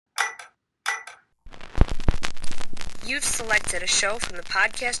You've selected a show from the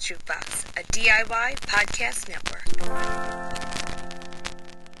Podcast Jukebox, a DIY podcast network.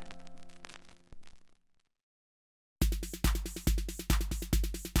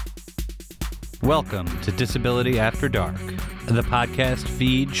 Welcome to Disability After Dark, the podcast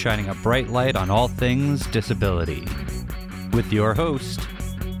feed shining a bright light on all things disability. With your host,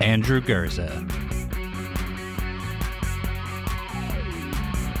 Andrew Gurza.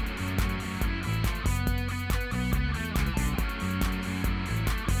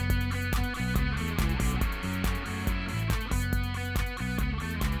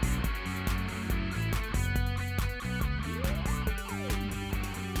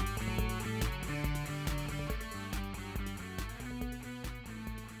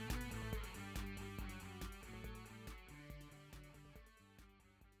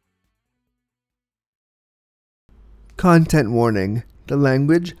 Content warning. The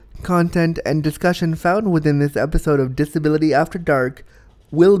language, content, and discussion found within this episode of Disability After Dark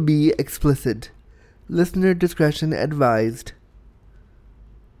will be explicit. Listener discretion advised.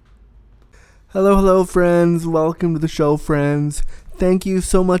 Hello, friends. Welcome to the show, friends. Thank you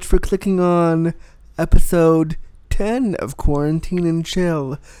so much for clicking on episode 10 of Quarantine and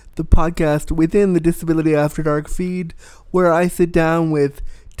Chill, the podcast within the Disability After Dark feed, where I sit down with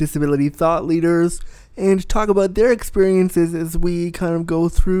disability thought leaders and talk about their experiences as we kind of go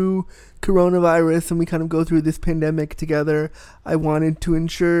through coronavirus and we kind of go through this pandemic together. I wanted to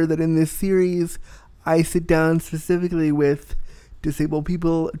ensure that in this series, I sit down specifically with disabled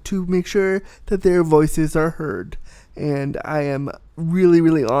people to make sure that their voices are heard. And I am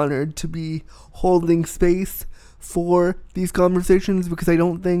really honored to be holding space for these conversations because I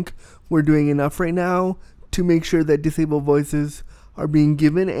don't think we're doing enough right now to make sure that disabled voices are being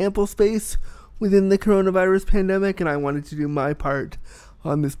given ample space within the coronavirus pandemic, and I wanted to do my part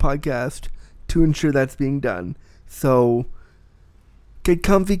on this podcast to ensure that's being done. So get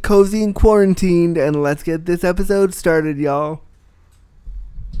comfy, cozy, and quarantined, and let's get this episode started, y'all.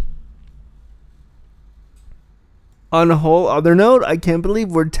 On a whole other note, I can't believe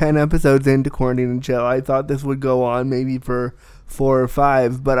we're 10 episodes into Quarantine and Chill. I thought this would go on maybe for 4 or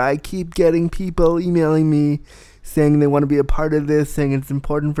 5, but I keep getting people emailing me saying they want to be a part of this, saying it's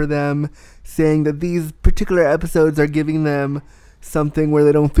important for them, saying that these particular episodes are giving them something where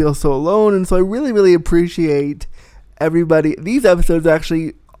they don't feel so alone. And so I really appreciate everybody. These episodes are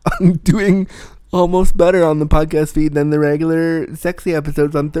actually doing almost better on the podcast feed than the regular sexy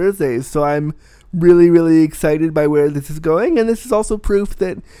episodes on Thursdays. So I'm really excited by where this is going. And this is also proof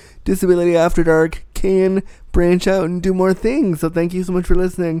that Disability After Dark can branch out and do more things. So thank you so much for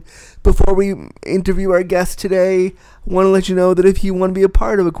listening. Before we interview our guest today, I want to let you know that if you want to be a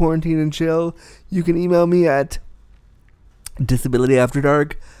part of a Quarantine and Chill, you can email me at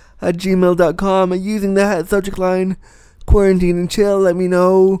disabilityafterdark@gmail.com using the subject line Quarantine and Chill. Let me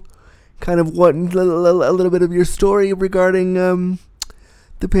know kind of what a little bit of your story regarding the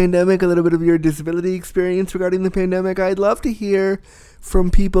pandemic, a little bit of your disability experience regarding the pandemic. I'd love to hear from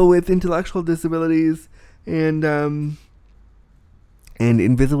people with intellectual disabilities and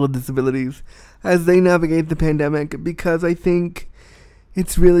invisible disabilities as they navigate the pandemic, because I think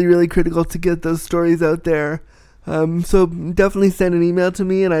it's really critical to get those stories out there. So definitely send an email to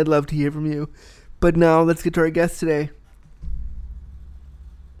me and I'd love to hear from you. But now let's get to our guest today.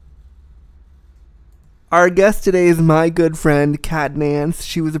 Our guest today is my good friend, Kat Nance.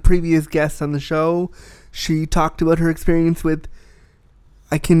 She was a previous guest on the show. She talked about her experience with,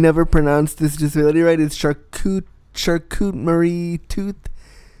 I can never pronounce this disability right, it's Charcot-Marie-Tooth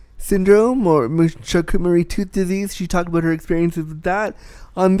syndrome or Charcot-Marie-Tooth disease. She talked about her experiences with that.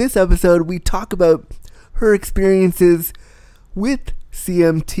 On this episode, we talk about her experiences with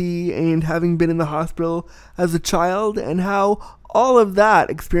CMT and having been in the hospital as a child, and how all of those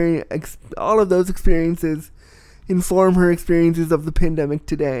experiences inform her experiences of the pandemic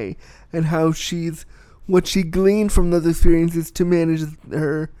today, and how what she gleaned from those experiences to manage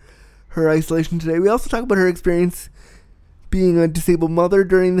her isolation today. We also talk about her experience being a disabled mother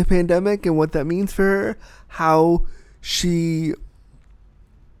during the pandemic and what that means for her, how she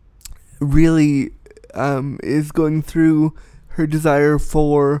really is going through her desire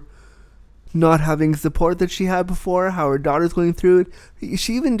for not having support that she had before, how her daughter's going through it.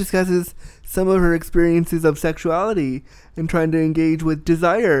 She even discusses some of her experiences of sexuality and trying to engage with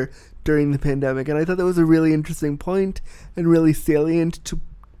desire during the pandemic. And I thought that was a really interesting point and really salient to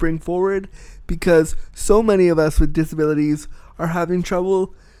bring forward, because so many of us with disabilities are having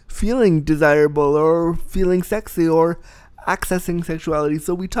trouble feeling desirable or feeling sexy or accessing sexuality.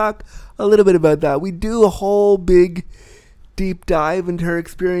 So we talk a little bit about that. We do a whole big deep dive into her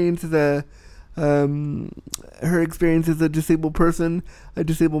experience as her experience as a disabled person, a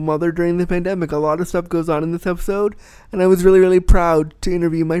disabled mother during the pandemic. A lot of stuff goes on in this episode, and I was really, really proud to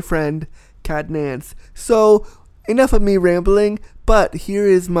interview my friend, Kat Nance. So, enough of me rambling, but here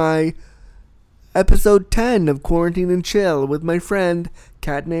is my episode 10 of Quarantine and Chill with my friend,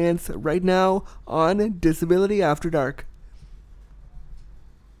 Kat Nance, right now on Disability After Dark.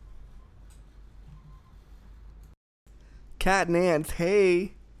 Kat Nance,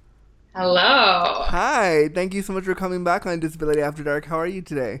 hey. Hello. Hi, thank you so much for coming back on Disability After Dark. How are you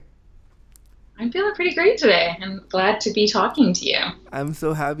today? I'm feeling pretty great today. I'm glad to be talking to you. I'm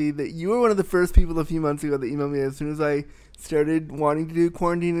so happy that you were one of the first people a few months ago that emailed me as soon as I started wanting to do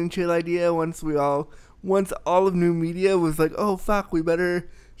Quarantine and Chill idea. Once all of new media was like, oh fuck, we better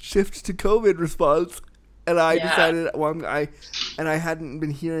shift to COVID response. And I decided, I hadn't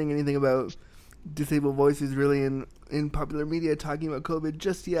been hearing anything about disabled voices really in popular media talking about COVID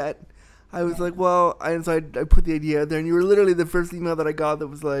just yet. I was like, well, so I put the idea out there, and you were literally the first email that I got that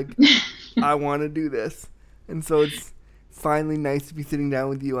was like, I want to do this. And so it's finally nice to be sitting down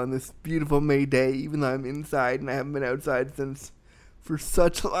with you on this beautiful May day, even though I'm inside and I haven't been outside for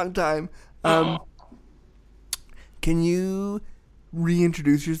such a long time. Can you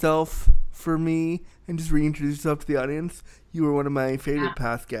reintroduce yourself for me and just reintroduce yourself to the audience? You were one of my favorite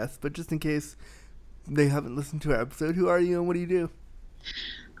past guests, but just in case they haven't listened to our episode, who are you and what do you do?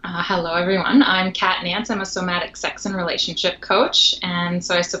 Hello, everyone. I'm Kat Nance. I'm a somatic sex and relationship coach, and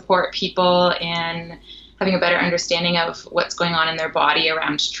so I support people in having a better understanding of what's going on in their body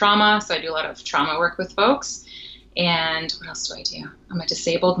around trauma. So I do a lot of trauma work with folks. And what else do I do? I'm a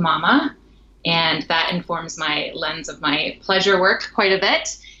disabled mama, and that informs my lens of my pleasure work quite a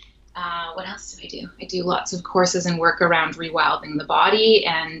bit. What else do I do? I do lots of courses and work around rewilding the body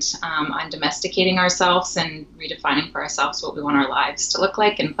and on domesticating ourselves and redefining for ourselves what we want our lives to look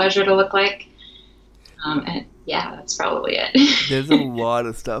like and pleasure to look like. And yeah, that's probably it. There's a lot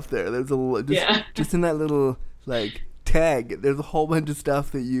of stuff there. There's just in that little like tag. There's a whole bunch of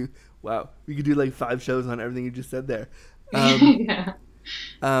stuff that we could do like 5 shows on everything you just said there. Yeah.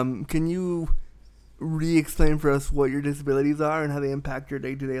 Can you re-explain for us what your disabilities are and how they impact your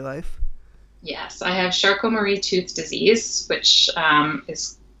day-to-day life? Yes, I have Charcot-Marie-Tooth disease, which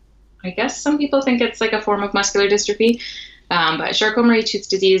is, I guess some people think it's like a form of muscular dystrophy, but Charcot-Marie-Tooth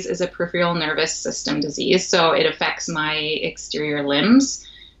disease is a peripheral nervous system disease, so it affects my exterior limbs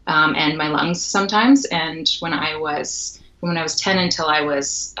and my lungs sometimes. And when I was 10 until I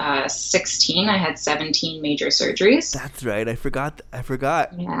was 16, I had 17 major surgeries. That's right. I forgot.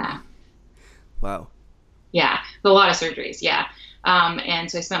 Yeah. Wow. Yeah, a lot of surgeries, yeah. And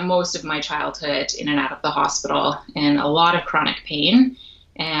so I spent most of my childhood in and out of the hospital in a lot of chronic pain.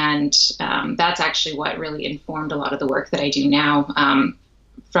 And that's actually what really informed a lot of the work that I do now.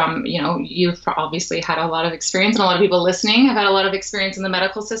 You've obviously had a lot of experience, and a lot of people listening have had a lot of experience in the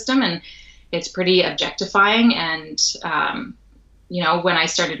medical system, and it's pretty objectifying. And, when I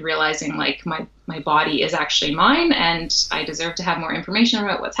started realizing like my body is actually mine and I deserve to have more information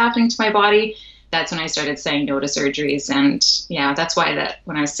about what's happening to my body, that's when I started saying no to surgeries. And yeah, that's why that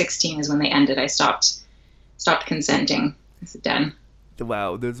when I was 16 is when they ended. I stopped consenting. I said, done.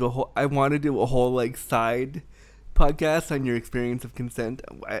 Wow, I want to do a whole like side podcast on your experience of consent.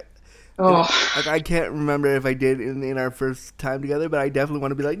 I can't remember if I did in our first time together, but I definitely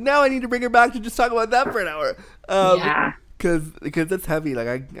want to be like, no, I need to bring her back to just talk about that for an hour. Yeah. Because that's heavy.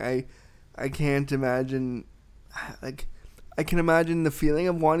 Like I can't imagine, like I can imagine the feeling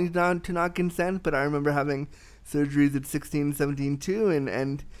of wanting to not consent, but I remember having surgeries at 16, 17 too,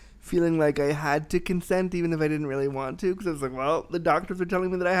 and feeling like I had to consent even if I didn't really want to, because I was like, well, the doctors are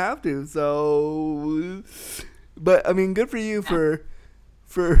telling me that I have to, so. But I mean, good for you for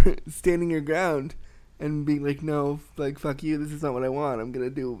standing your ground and being like, no, like fuck you, this is not what I want. I'm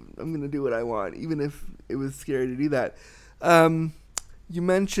gonna do what I want, even if it was scary to do that. You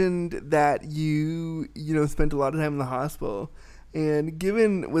mentioned that you spent a lot of time in the hospital, and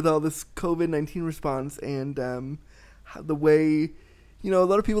given with all this COVID-19 response and the way, a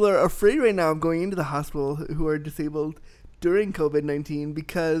lot of people are afraid right now of going into the hospital who are disabled during COVID-19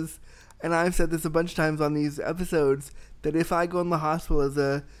 because, and I've said this a bunch of times on these episodes, that if I go in the hospital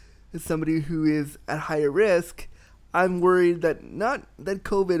as somebody who is at higher risk, I'm worried that not that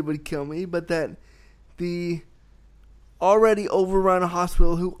COVID would kill me, but that the already overrun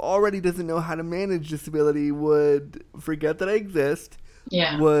hospital who already doesn't know how to manage disability would forget that I exist,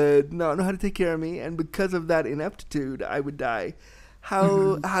 would not know how to take care of me, and because of that ineptitude, I would die.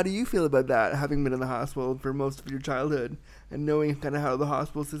 How do you feel about that, having been in the hospital for most of your childhood and knowing kind of how the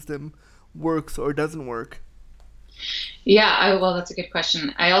hospital system works or doesn't work? Yeah, well, that's a good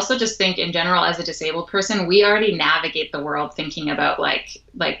question. I also just think in general, as a disabled person, we already navigate the world thinking about like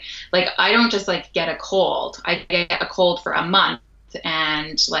I don't just like get a cold. I get a cold for a month,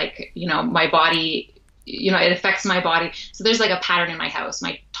 and like, my body, it affects my body. So there's like a pattern in my house.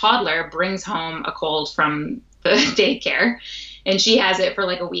 My toddler brings home a cold from the daycare, and she has it for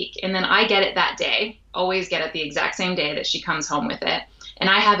like a week, and then I get it that day. Always get it the exact same day that she comes home with it. And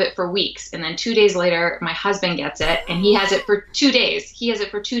I have it for weeks. And then 2 days later, my husband gets it, and he has it for 2 days. He has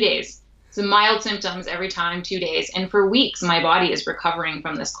it for 2 days. So mild symptoms every time, 2 days. And for weeks, my body is recovering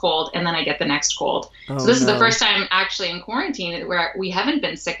from this cold, and then I get the next cold. So this is the first time actually in quarantine where we haven't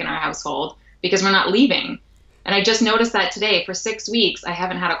been sick in our household because we're not leaving. And I just noticed that today. For 6 weeks, I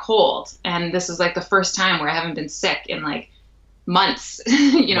haven't had a cold. And this is like the first time where I haven't been sick in like months,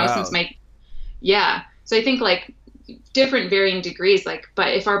 since yeah. So I think like different varying degrees, but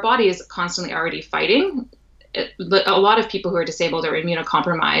if our body is constantly already fighting, a lot of people who are disabled are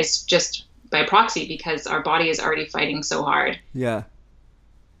immunocompromised just by proxy because our body is already fighting so hard. Yeah.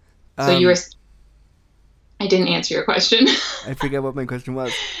 So I didn't answer your question. I forget what my question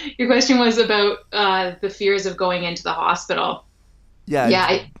was. Your question was about the fears of going into the hospital.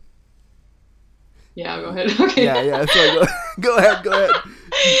 Yeah. Yeah, go ahead. Okay. Yeah. Sorry, go ahead.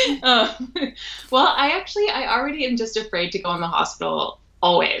 Well, I already am just afraid to go in the hospital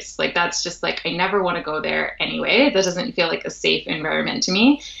always. Like, that's just like, I never want to go there anyway. That doesn't feel like a safe environment to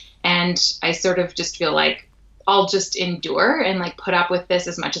me. And I sort of just feel like I'll just endure and like put up with this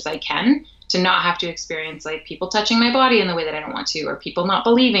as much as I can to not have to experience like people touching my body in the way that I don't want to, or people not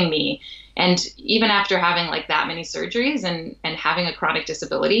believing me. And even after having like that many surgeries and having a chronic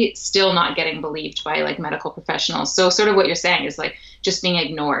disability, still not getting believed by like medical professionals. So sort of what you're saying is like just being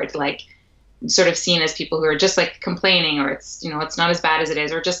ignored, like sort of seen as people who are just like complaining, or it's not as bad as it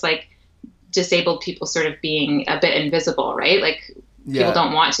is, or just like disabled people sort of being a bit invisible, right? Like people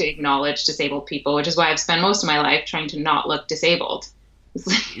don't want to acknowledge disabled people, which is why I've spent most of my life trying to not look disabled. It's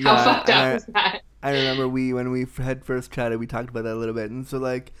like, how fucked up is that? I remember when we had first chatted, we talked about that a little bit. And so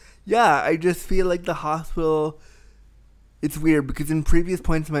like, yeah, I just feel like the hospital, it's weird because in previous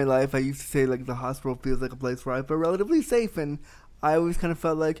points in my life, I used to say like the hospital feels like a place where I feel relatively safe. And I always kind of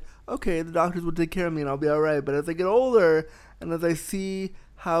felt like, okay, the doctors will take care of me and I'll be all right. But as I get older and as I see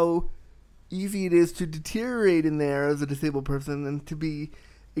how easy it is to deteriorate in there as a disabled person and to be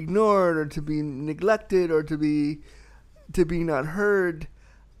ignored or to be neglected or to be not heard,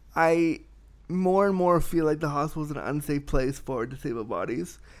 I more and more feel like the hospital is an unsafe place for disabled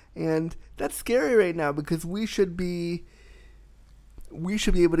bodies. And that's scary right now because we should be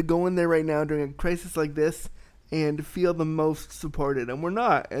able to go in there right now during a crisis like this and feel the most supported, and we're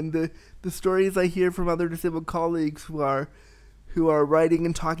not. And the stories I hear from other disabled colleagues who are writing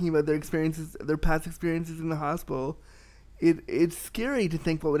and talking about their experiences, their past experiences in the hospital, it's scary to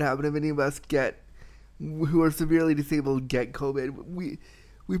think what would happen if any of us who are severely disabled get COVID.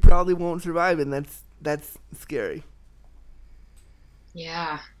 We probably won't survive, and that's scary.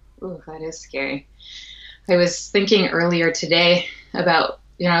 Yeah. Ooh, that is scary. I was thinking earlier today about,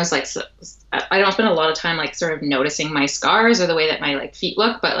 I was like, I don't spend a lot of time like sort of noticing my scars or the way that my like feet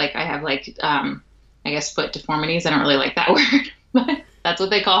look, but like I have like, I guess foot deformities. I don't really like that word, but that's what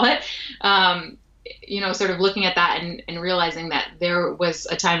they call it. Sort of looking at that and realizing that there was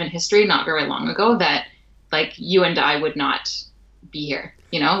a time in history not very long ago that like you and I would not be here.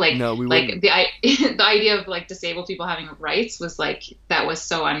 No, we wouldn't. The idea of like disabled people having rights was like, that was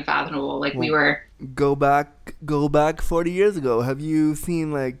so unfathomable. Like we were. Go back 40 years ago. Have you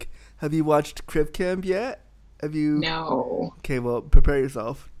watched Crip Camp yet? Have you? No. Okay, well, prepare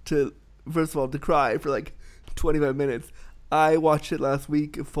yourself to, first of all, to cry for like 25 minutes. I watched it last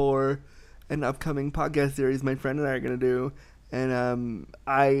week for an upcoming podcast series my friend and I are going to do. And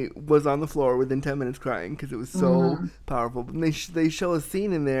I was on the floor within 10 minutes crying because it was so powerful. And they show a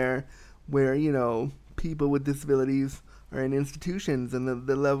scene in there where, people with disabilities are in institutions and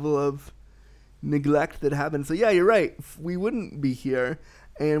the level of neglect that happens. So, yeah, you're right. We wouldn't be here.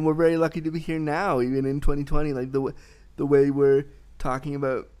 And we're very lucky to be here now, even in 2020, like the way we're talking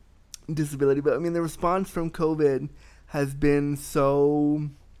about disability. But, I mean, the response from COVID has been so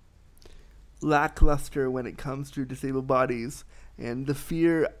lackluster when it comes to disabled bodies, and the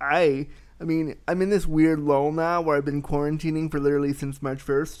fear I mean I'm in this weird lull now where I've been quarantining for literally since March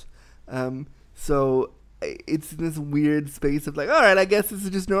 1st, so it's in this weird space of like, all right, I guess this is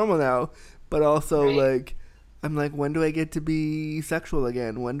just normal now, but also like I'm like, when do I get to be sexual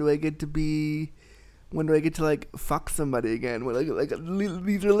again? When do I get to like fuck somebody again? Like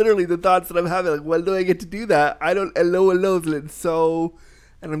these are literally the thoughts that I'm having. Like, when do I get to do that? I don't. And no one knows, and it's so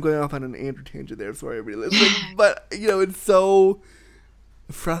and I'm going off on an Andrew tangent there. Sorry, everybody listening, but it's so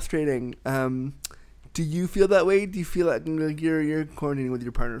frustrating. Do you feel that way? Do you feel like you're quarantining with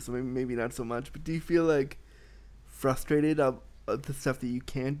your partner, so maybe not so much, but do you feel like frustrated of the stuff that you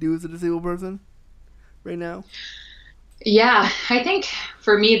can't do as a disabled person right now? Yeah, I think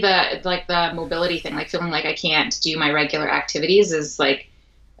for me the mobility thing, like feeling like I can't do my regular activities is like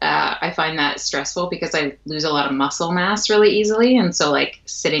I find that stressful because I lose a lot of muscle mass really easily, and so like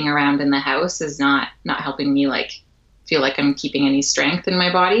sitting around in the house is not helping me like feel like I'm keeping any strength in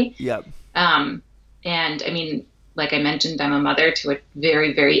my body. Yep. And I mean, like I mentioned, I'm a mother to a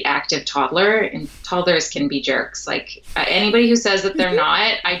very, very active toddler, and toddlers can be jerks. Like anybody who says that they're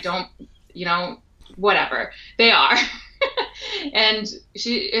not, I don't, whatever, they are. And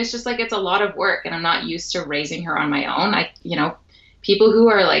it's just like, it's a lot of work, and I'm not used to raising her on my own. People who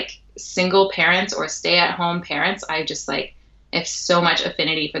are like single parents or stay at home parents, I have so much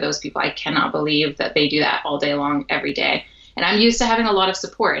affinity for those people. I cannot believe that they do that all day long, every day. And I'm used to having a lot of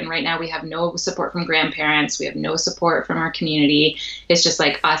support. And right now we have no support from grandparents. We have no support from our community. It's just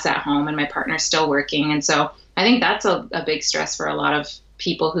like us at home, and my partner's still working. And so I think that's a big stress for a lot of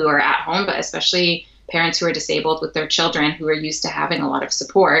people who are at home, but especially parents who are disabled with their children who are used to having a lot of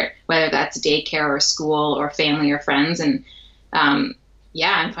support, whether that's daycare or school or family or friends. And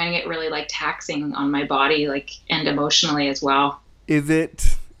I'm finding it really like taxing on my body, like, and emotionally as well. Is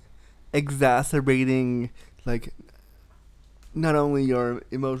it exacerbating like not only your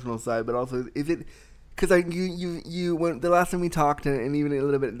emotional side, but also is it because you when the last time we talked, and even a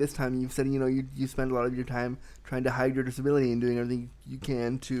little bit this time, you've said you spend a lot of your time trying to hide your disability and doing everything you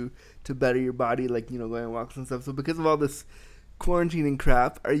can to better your body, like going on walks and stuff. So because of all this quarantining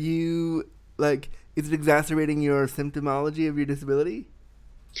crap, are you like, is it exacerbating your symptomology of your disability?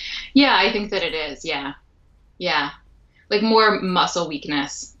 Yeah, I think that it is. Yeah. Like more muscle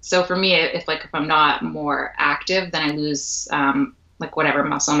weakness. So for me, if I'm not more active, then I lose like whatever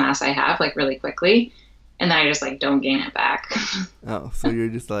muscle mass I have like really quickly, and then I just like don't gain it back. Oh, so you're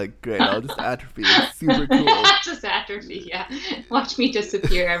just like, great, I'll just atrophy. It's super cool. Just atrophy, yeah. Watch me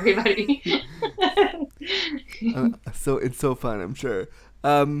disappear, everybody. So it's so fun, I'm sure.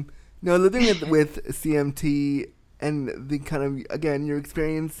 No, living with CMT and the kind of, again, your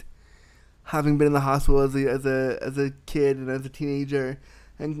experience having been in the hospital as a kid and as a teenager,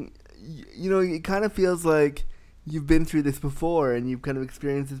 and it kind of feels like you've been through this before and you've kind of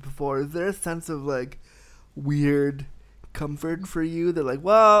experienced this before. Is there a sense of like weird comfort for you that like,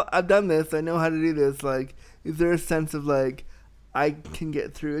 well, I've done this, I know how to do this? Like, is there a sense of like, I can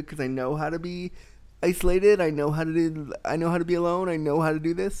get through it because I know how to be isolated, I know how to be alone, I know how to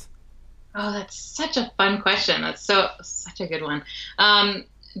do this? Oh, that's such a fun question. That's such a good one.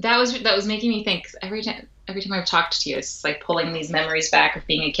 That was making me think. Every time I've talked to you, it's like pulling these memories back of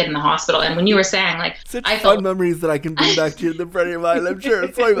being a kid in the hospital. And when you were saying like, such fun memories that I can bring back to you in the front of your mind, I'm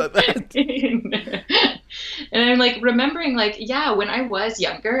sure. Sorry about that. And I'm like remembering like, yeah, when I was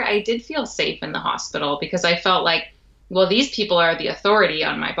younger, I did feel safe in the hospital because I felt like, well, these people are the authority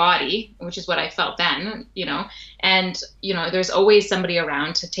on my body, which is what I felt then, and, there's always somebody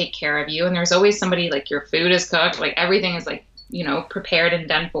around to take care of you. And there's always somebody, like, your food is cooked, like everything is like, prepared and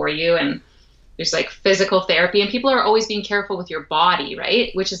done for you. And there's like physical therapy, and people are always being careful with your body,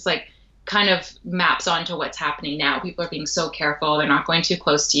 right? Which is like kind of maps onto what's happening now. People are being so careful. They're not going too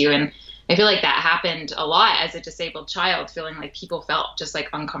close to you. And I feel like that happened a lot as a disabled child, feeling like people felt just like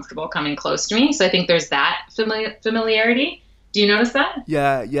uncomfortable coming close to me. So I think there's that familiarity. Do you notice that?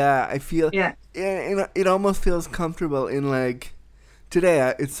 Yeah. I feel, yeah. It almost feels comfortable in like,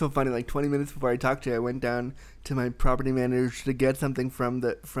 today, it's so funny, like 20 minutes before I talked to you, I went down to my property manager to get something from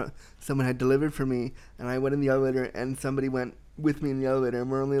someone had delivered for me, and I went in the elevator, and somebody went with me in the elevator,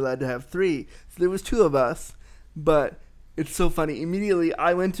 and we're only allowed to have 3. So there was 2 of us, but it's so funny. Immediately,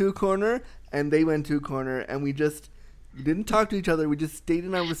 I went to a corner, and they went to a corner, and we didn't talk to each other. We just stayed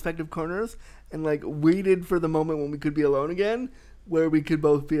in our respective corners and, like, waited for the moment when we could be alone again, where we could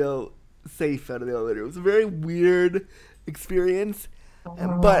both feel safe out of the elevator. It was a very weird experience,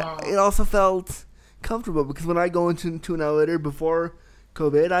 but it also felt comfortable because when I go into an elevator before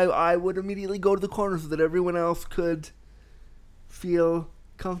COVID, I would immediately go to the corner so that everyone else could feel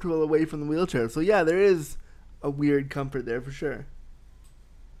comfortable away from the wheelchair. So yeah, there is a weird comfort there for sure.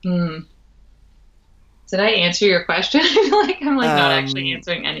 Did I answer your question? I feel like I'm like not actually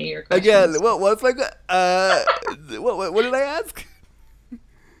answering any of your questions. Again, what did I ask?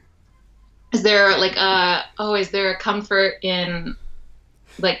 Is there like is there a comfort in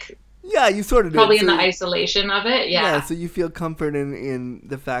like? Yeah, you sort of probably did. In the isolation of it. Yeah. So you feel comfort in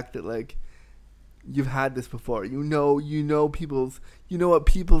the fact that like you've had this before. You know what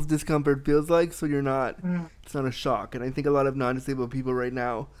people's discomfort feels like, so it's not a shock. And I think a lot of non-disabled people right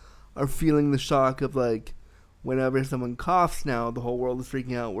now are feeling the shock of like, whenever someone coughs now, the whole world is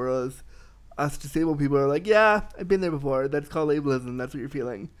freaking out, whereas us disabled people are like, yeah, I've been there before. That's called ableism. That's what you're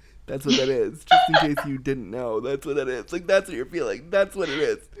feeling. That's what that is. Just in case you didn't know, that's what that is. Like, that's what you're feeling. That's what it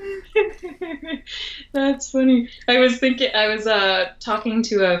is. That's funny. I was talking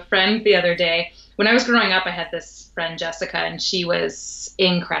to a friend the other day. When I was growing up, I had this friend, Jessica, and she was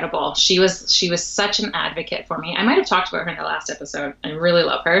incredible. She was such an advocate for me. I might have talked about her in the last episode. I really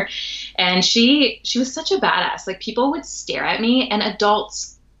love her. And she was such a badass. Like, people would stare at me, and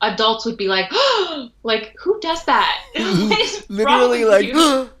adults would be like, oh, like, who does that? Literally, like,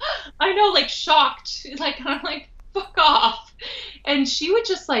 I know, like, shocked. Like, I'm like, fuck off. And she would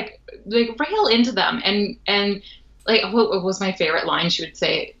just like rail into them. And like, what was my favorite line? She would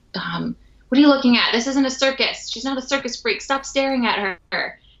say, what are you looking at? This isn't a circus. She's not a circus freak. Stop staring at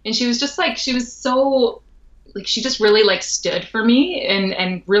her. And she was just like, she was so, like, she just really like stood for me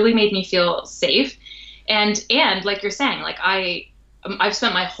and really made me feel safe. And like you're saying, like, I've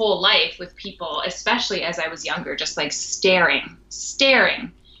spent my whole life with people, especially as I was younger, just like staring.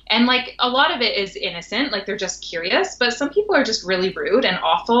 And like, a lot of it is innocent, like they're just curious, but some people are just really rude and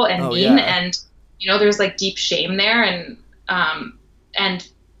awful and mean. Yeah. And, you know, there's like deep shame there, and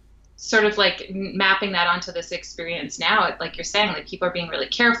sort of like mapping that onto this experience now, like you're saying, like, people are being really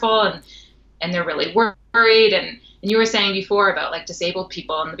careful and they're really worried. And you were saying before about like disabled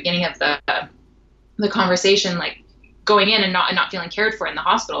people in the beginning of the conversation, like going in and not feeling cared for in the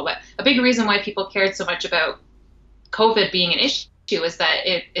hospital. But a big reason why people cared so much about COVID being an issue is that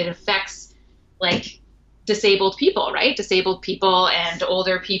it affects like disabled people, right? Disabled people and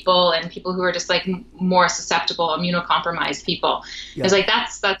older people and people who are just like more susceptible, immunocompromised people. Yeah. It's like,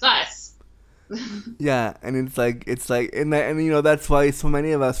 that's us. Yeah. And it's like, and you know, that's why so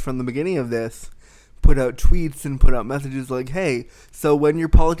many of us from the beginning of this put out tweets and put out messages like, hey, so when your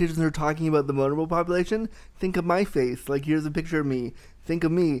politicians are talking about the vulnerable population, think of my face. Like, here's a picture of me. Think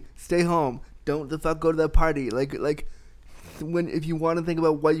of me. Stay home. Don't the fuck go to that party. Like if you want to think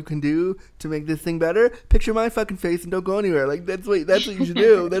about what you can do to make this thing better, picture my fucking face and don't go anywhere. Like, that's what you should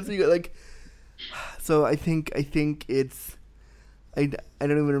do. That's what you like. So I think it's, I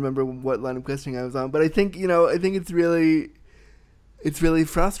don't even remember what line of questioning I was on, but I think it's really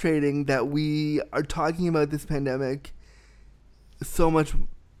frustrating that we are talking about this pandemic so much.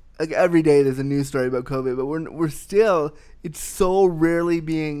 Like, every day there's a news story about COVID, but we're still, it's so rarely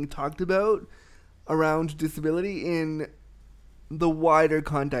being talked about around disability in the wider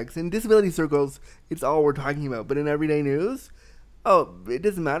context. In disability circles, it's all we're talking about. But in everyday news, it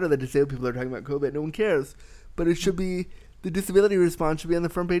doesn't matter that disabled people are talking about COVID. No one cares. But it should be, the disability response should be on the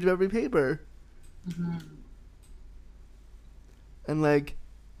front page of every paper. Mm-hmm. And, like,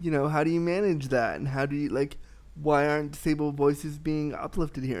 you know, how do you manage that? And how do you, like, why aren't disabled voices being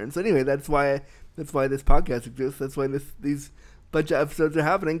uplifted here? And so anyway, that's why this podcast exists. That's why these bunch of episodes are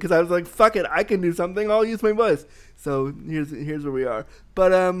happening, because I was like, fuck it, I can do something, I'll use my voice. So here's where we are.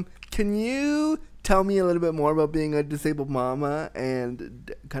 But can you tell me a little bit more about being a disabled mama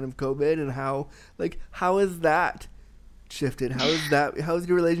and kind of COVID, and how has that shifted? How's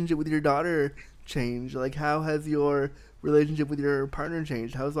your relationship with your daughter changed? Like, how has your relationship with your partner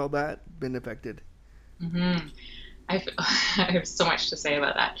changed? How's all that been affected? Mm-hmm. I have so much to say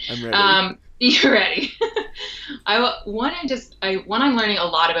about that. I'm ready. You're ready. I'm learning a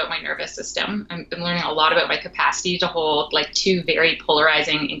lot about my nervous system. I'm learning a lot about my capacity to hold like two very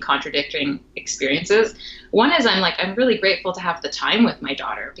polarizing and contradicting experiences. One is I'm really grateful to have the time with my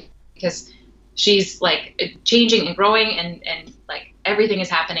daughter, because she's like changing and growing, and like everything is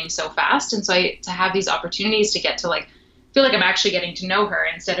happening so fast. And so to have these opportunities to get to like feel like I'm actually getting to know her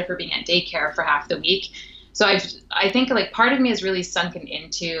instead of her being at daycare for half the week. So I think like part of me has really sunken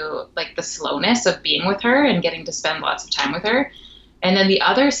into like the slowness of being with her and getting to spend lots of time with her. And then the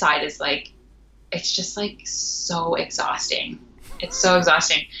other side is like, it's just like so exhausting. It's so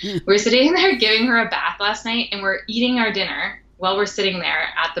exhausting. We're sitting there giving her a bath last night, and we're eating our dinner while we're sitting there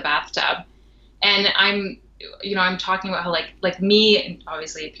at the bathtub. And I'm talking about how like me, and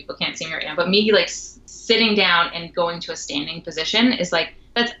obviously people can't see me right now, but me like sitting down and going to a standing position is like,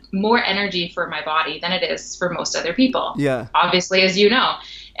 that's more energy for my body than it is for most other people. Yeah. Obviously, as you know.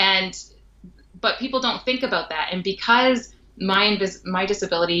 But people don't think about that. And because my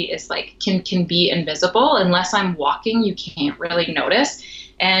disability is like, can be invisible, unless I'm walking, you can't really notice.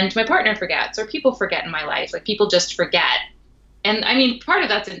 And my partner forgets, or people forget in my life. Like, people just forget. And I mean, part of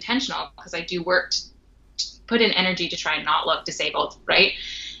that's intentional, because I do work to put in energy to try and not look disabled, right?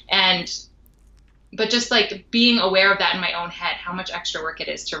 And but just like being aware of that in my own head, how much extra work it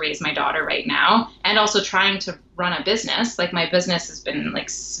is to raise my daughter right now, and also trying to run a business. Like my business has been like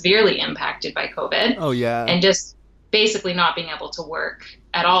severely impacted by COVID. Oh yeah. And just basically not being able to work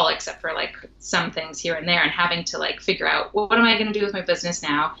at all, except for like some things here and there, and having to like figure out, well, what am I going to do with my business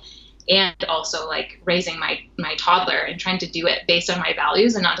now? And also like raising my toddler and trying to do it based on my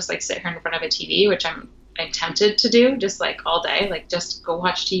values and not just like sit here in front of a TV, which I'm tempted to do just like all day, like just go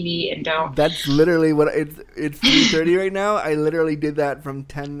watch TV and don't. That's literally what it's 3:30 right now. I literally did that from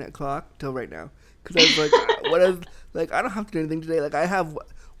 10 o'clock till right now because I was like, what is, like, I don't have to do anything today. Like I have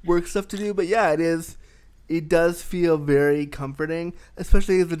work stuff to do, but yeah, it does feel very comforting,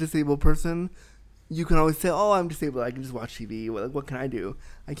 especially as a disabled person. You can always say, oh, I'm disabled, I can just watch TV. What can I do?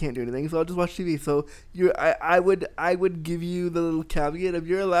 I can't do anything, so I'll just watch TV. So I would give you the little caveat of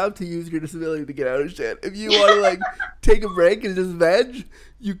you're allowed to use your disability to get out of shit. If you want to like take a break and just veg,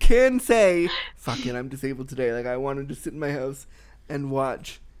 you can say, fuck it, I'm disabled today. Like I want to just sit in my house and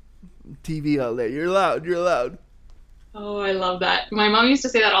watch TV all day. You're allowed. Oh, I love that. My mom used to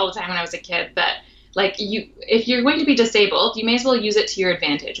say that all the time when I was a kid, that like if you're going to be disabled, you may as well use it to your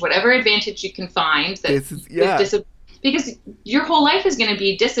advantage. Whatever advantage you can find because your whole life is going to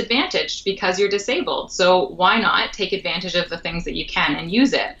be disadvantaged because you're disabled. So why not take advantage of the things that you can and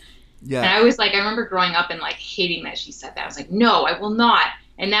use it? Yeah. And I was like, I remember growing up and like hating that she said that. I was like, no, I will not.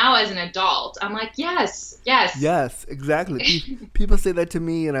 And now as an adult, I'm like, yes. Yes, exactly. People say that to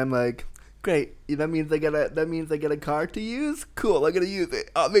me and I'm like, great. That means I get a car to use? Cool, I'm going to use it.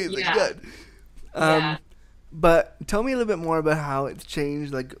 Amazing, yeah. Good. But tell me a little bit more about how it's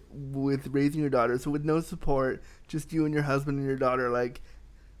changed, like with raising your daughter. So with no support, just you and your husband and your daughter, like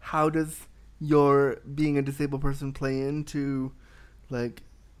how does your being a disabled person play into like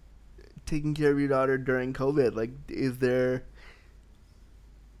taking care of your daughter during COVID? Like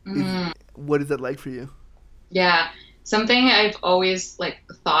what is that like for you? Yeah. Something I've always like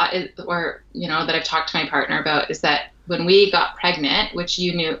thought is, or, you know, that I've talked to my partner about is that when we got pregnant, which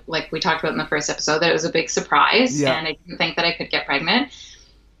you knew, like we talked about in the first episode, that it was a big surprise. Yeah. And I didn't think that I could get pregnant.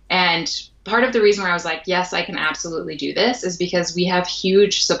 And part of the reason where I was like, yes, I can absolutely do this is because we have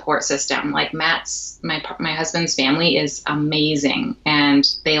huge support system. Like Matt's, my husband's family is amazing and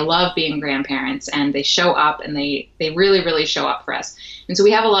they love being grandparents and they show up and they really, really show up for us. And so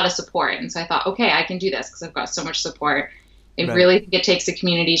we have a lot of support. And so I thought, okay, I can do this because I've got so much support. I really think it takes a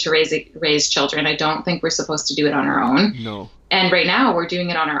community to raise children. I don't think we're supposed to do it on our own. No. And right now we're doing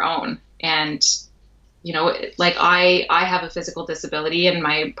it on our own. And, you know, like I have a physical disability and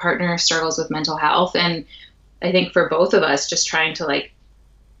my partner struggles with mental health. And I think for both of us, just trying to like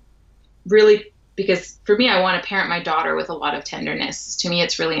really, because for me, I want to parent my daughter with a lot of tenderness. To me,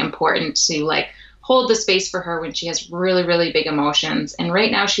 it's really important to like hold the space for her when she has really, really big emotions. And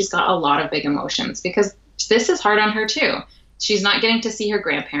right now she's got a lot of big emotions because this is hard on her too. She's not getting to see her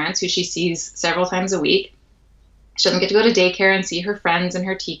grandparents, who she sees several times a week. She doesn't get to go to daycare and see her friends and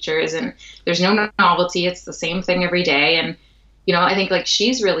her teachers, and there's no novelty. It's the same thing every day. And, you know, I think like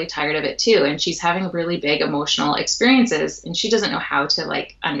she's really tired of it too. And she's having really big emotional experiences and she doesn't know how to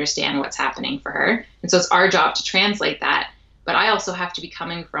like understand what's happening for her. And so it's our job to translate that. But I also have to be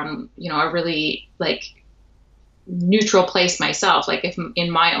coming from, you know, a really like neutral place myself. Like if in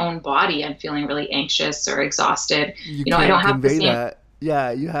my own body I'm feeling really anxious or exhausted, you know, I don't have the same. That.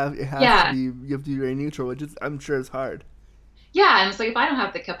 Yeah, you have to be very neutral, which is, I'm sure is hard. Yeah, and it's like if I don't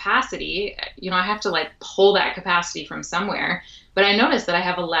have the capacity, you know, I have to like pull that capacity from somewhere. But I noticed that I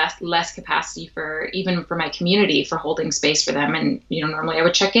have a less capacity for even for my community, for holding space for them. And, you know, normally I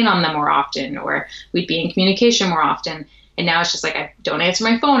would check in on them more often, or we'd be in communication more often. And now it's just like I don't answer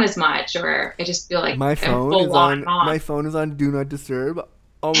my phone as much, or I just feel like my phone is on do not disturb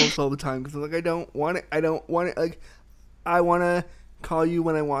almost all the time because like I don't want it. Like I want to call you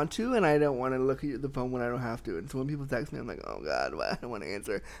when I want to, and I don't want to look at the phone when I don't have to. And so when people text me, I'm like, oh God, why? I don't want to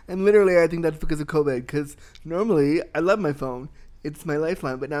answer. And literally, I think that's because of COVID. Because normally I love my phone; it's my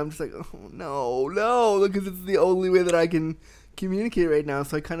lifeline. But now I'm just like, oh no, because it's the only way that I can communicate right now.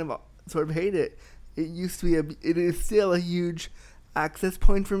 So I kind of sort of hate it. It used to be it is still a huge access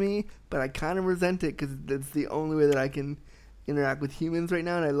point for me, but I kind of resent it because it's the only way that I can interact with humans right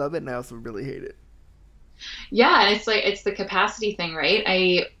now, and I love it, and I also really hate it. Yeah, and it's like it's the capacity thing,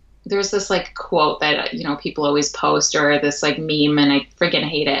 right? There's this like quote that, you know, people always post, or this like meme, and I freaking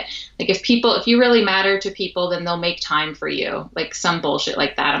hate it. Like if you really matter to people, then they'll make time for you, like some bullshit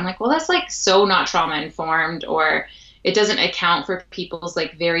like that. I'm like, well, that's like so not trauma informed, or it doesn't account for people's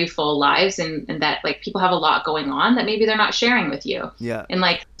like very full lives, and that like people have a lot going on that maybe they're not sharing with you. Yeah. And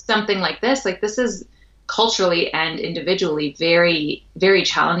like something like this is culturally and individually very, very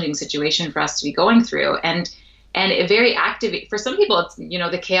challenging situation for us to be going through. And it very active for some people. It's,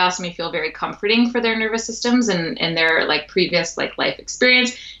 the chaos may feel very comforting for their nervous systems and their like previous like life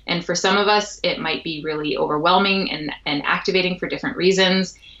experience. And for some of us, it might be really overwhelming and activating for different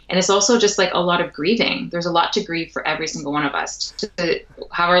reasons. And it's also just like a lot of grieving. There's a lot to grieve for every single one of us to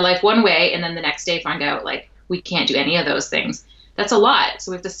have our life one way and then the next day find out like we can't do any of those things. That's a lot.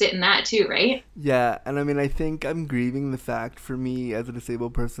 So we have to sit in that too, right? Yeah. And I mean, I think I'm grieving the fact for me as a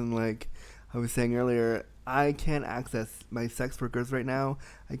disabled person, like I was saying earlier, I can't access my sex workers right now.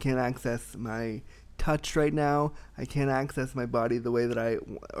 I can't access my touch right now. I can't access my body the way that I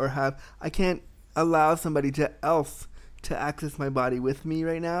can't allow somebody else to access my body with me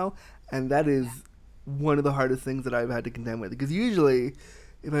right now, and that is one of the hardest things that I've had to contend with. Because usually,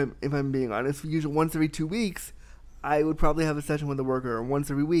 if I'm being honest, usually once every 2 weeks, I would probably have a session with a worker, or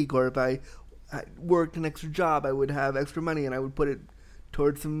once every week, or if I worked an extra job, I would have extra money and I would put it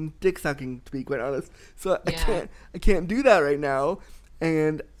towards some dick sucking, to be quite honest. So I can't do that right now.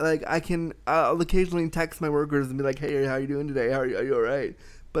 And like I'll occasionally text my workers and be like, "Hey, how are you doing today? Are you all right?"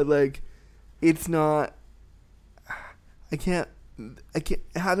 But like, it's not. I can't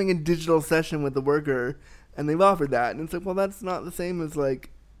having a digital session with the worker, and they've offered that, and it's like, well, that's not the same as like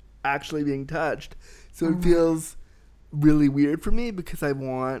actually being touched. So it feels really weird for me because I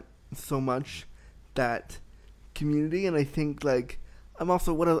want so much that community, and I think like I'm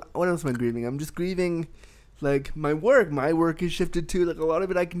also what else am I grieving? I'm just grieving like my work. My work is shifted to like a lot of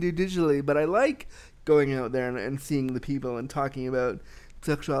it I can do digitally, but I like going out there and seeing the people and talking about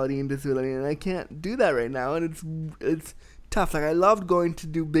sexuality and disability, and I can't do that right now, and it's tough. Like I loved going to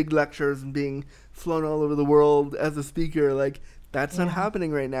do big lectures and being flown all over the world as a speaker. Like that's not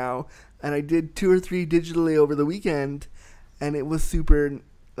happening right now. And I did 2 or 3 digitally over the weekend, and it was super.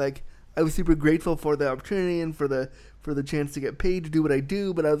 Like I was super grateful for the opportunity and for the chance to get paid to do what I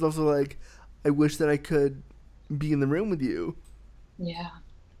do. But I was also like, I wish that I could be in the room with you.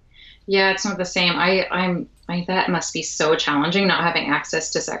 Yeah, it's not the same. I'm that must be so challenging not having access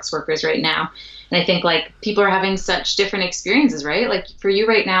to sex workers right now. And I think like people are having such different experiences, right? Like for you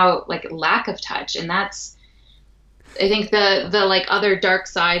right now, like lack of touch. And that's, I think the like other dark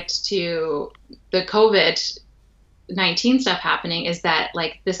side to the COVID-19 stuff happening is that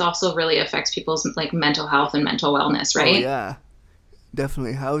like this also really affects people's like mental health and mental wellness, right? Oh, yeah,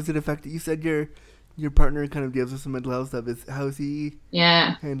 definitely. How is it affected? You said your partner kind of deals with some mental health stuff. How's he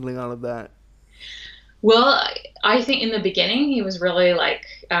handling all of that? Well, I think in the beginning he was really like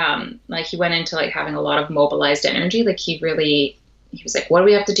he went into like having a lot of mobilized energy. Like he was like, what do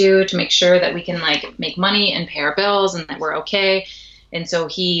we have to do to make sure that we can like make money and pay our bills and that we're okay? And so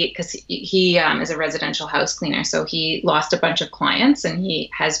because he is a residential house cleaner, so he lost a bunch of clients, and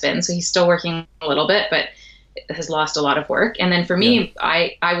so he's still working a little bit, but has lost a lot of work. And then for me,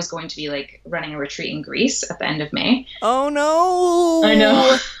 I was going to be like running a retreat in Greece at the end of May. Oh no! I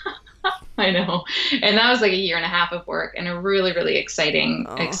know. I know. And that was like a year and a half of work, and a really, really exciting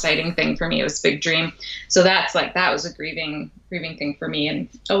thing for me. It was a big dream. So that was a grieving thing for me. And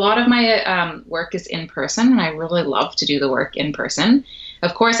a lot of my work is in person, and I really love to do the work in person.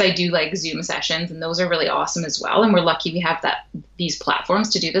 Of course, I do like Zoom sessions, and those are really awesome as well. And we're lucky we have these platforms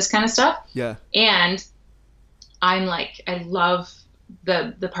to do this kind of stuff. Yeah. And I love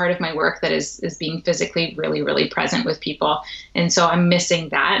the part of my work that is being physically really, really present with people. And so I'm missing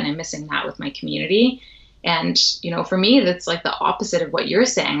that, and I'm missing that with my community. And, for me, that's like the opposite of what you're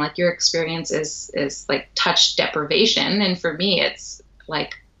saying. Like your experience is like touch deprivation. And for me, it's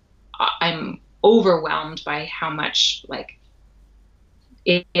like, I'm overwhelmed by how much like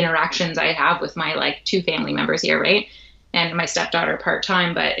interactions I have with my like 2 family members here. Right. And my stepdaughter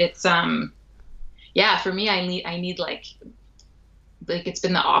part-time, but it's, for me, I need like it's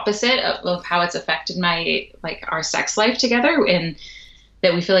been the opposite of how it's affected my, like our sex life together, and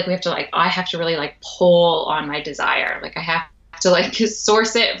that we feel like we have to like, I have to really like pull on my desire. Like I have to like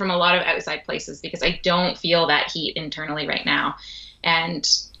source it from a lot of outside places because I don't feel that heat internally right now. And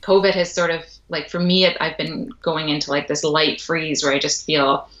COVID has sort of like, for me, I've been going into like this light freeze where I just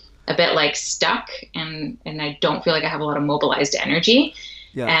feel a bit like stuck and I don't feel like I have a lot of mobilized energy.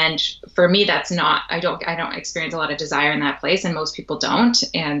 Yeah. And for me, that's not, I don't experience a lot of desire in that place, and most people don't,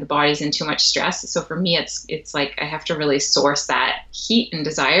 and the body's in too much stress. So for me, it's like, I have to really source that heat and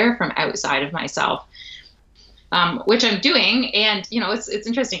desire from outside of myself, which I'm doing. And, it's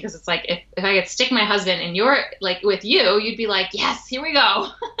interesting because it's like, if I could stick my husband in your, like with you, you'd be like, yes, here we go.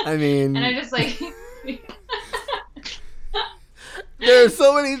 I mean, and I'm just like, There are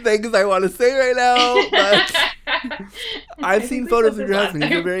so many things I want to say right now, but I've seen photos of your husband.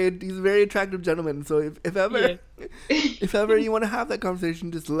 He's a very attractive gentleman. So if ever you want to have that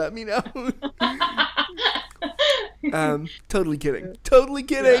conversation, just let me know. Totally kidding.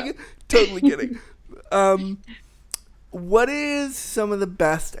 What is some of the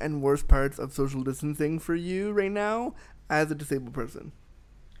best and worst parts of social distancing for you right now as a disabled person?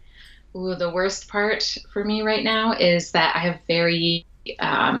 Ooh, the worst part for me right now is that I have very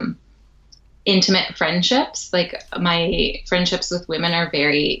intimate friendships. Like, my friendships with women are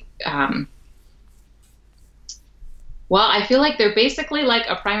very, well, I feel like they're basically like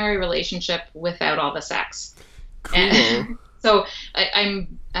a primary relationship without all the sex. Cool. And so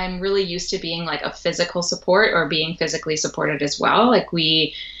I'm really used to being like a physical support or being physically supported as well. Like,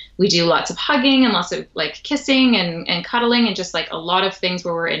 we do lots of hugging and lots of like kissing and cuddling and just like a lot of things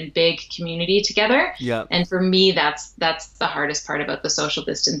where we're in big community together. Yeah. And for me, that's the hardest part about the social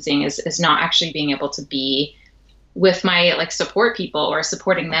distancing is not actually being able to be with my like support people or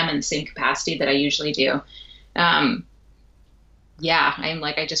supporting them in the same capacity that I usually do. Yeah, I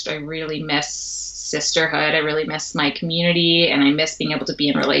really miss sisterhood. I really miss my community, and I miss being able to be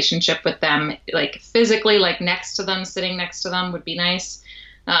in relationship with them, like physically, like next to them, sitting next to them would be nice.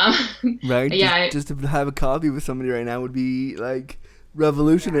 Right? Yeah. Just to have a coffee with somebody right now would be like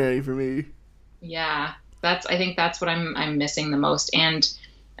revolutionary for me. Yeah, I think that's what I'm missing the most, and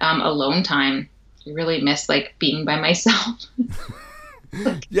alone time. I really miss like being by myself.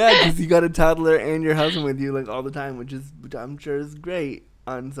 Yeah, because you got a toddler and your husband with you like all the time, which I'm sure is great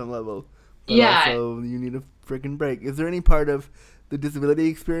on some level. But yeah. also you need a freaking break. Is there any part of the disability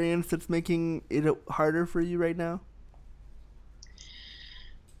experience that's making it harder for you right now?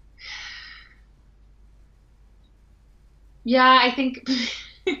 Yeah, I think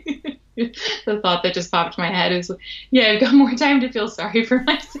the thought that just popped in my head is, yeah, I've got more time to feel sorry for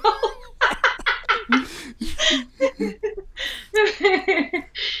myself.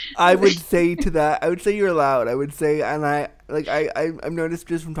 I would say to that, I would say you're allowed. I would say, and I've noticed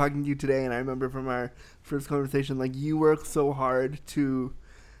just from talking to you today, and I remember from our first conversation, like you work so hard to,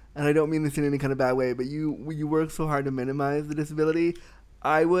 and I don't mean this in any kind of bad way, but you work so hard to minimize the disability.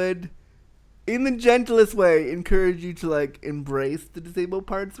 I would, in the gentlest way, encourage you to like embrace the disabled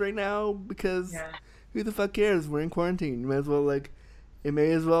parts right now, because who the fuck cares? We're in quarantine. You might as well it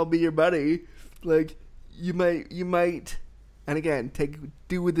may as well be your buddy. Like you might, and again,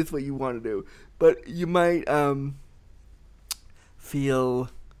 do with this what you want to do, but you might feel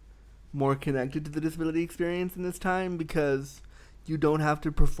more connected to the disability experience in this time because you don't have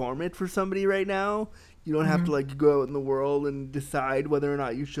to perform it for somebody right now. You don't have to like go out in the world and decide whether or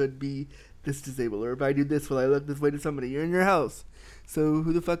not you should be this disabled, or if I do this, will I look this way to somebody? You're in your house, so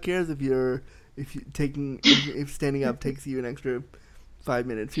who the fuck cares if standing up takes you an extra 5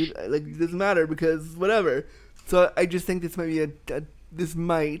 minutes? Like, it doesn't matter because whatever. So I just think this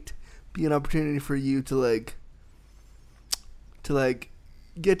might be an opportunity for you to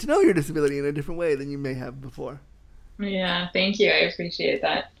get to know your disability in a different way than you may have before. Yeah, thank you. I appreciate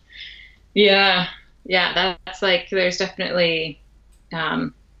that. Yeah, that's like, there's definitely,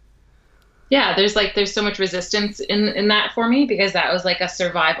 there's so much resistance in that for me, because that was like a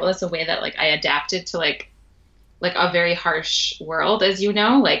survival. That's a way that like I adapted to like a very harsh world, as you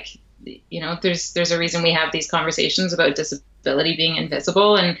know. Like, you know, there's a reason we have these conversations about disability being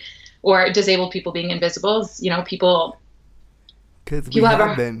invisible or disabled people being invisible. You know, people. Because we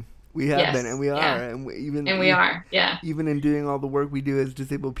have been, and we are, and we are. Even in doing all the work we do as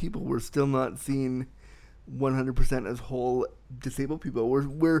disabled people, we're still not seen 100% as whole disabled people.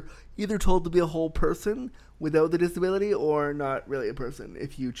 We're either told to be a whole person without the disability, or not really a person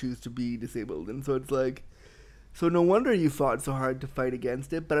if you choose to be disabled. And so it's like, so no wonder you fought so hard to fight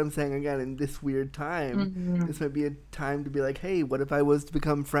against it. But I'm saying again, in this weird time, this might be a time to be like, hey, what if I was to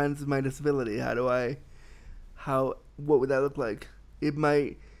become friends with my disability? What would that look like? It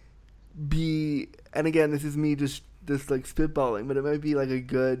might be, and again, this is me just like spitballing, but it might be like a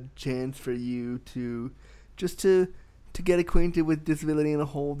good chance for you to just to get acquainted with disability in a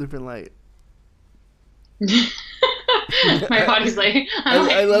whole different light. My body's like,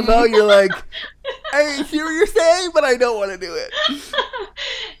 I love how you're like, I hear what you're saying, but I don't want to do it.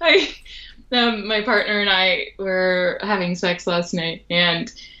 My partner and I were having sex last night,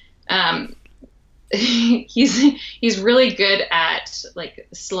 and he's really good at like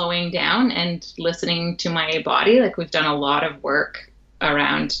slowing down and listening to my body. Like, we've done a lot of work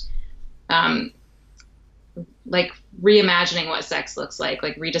around like reimagining what sex looks like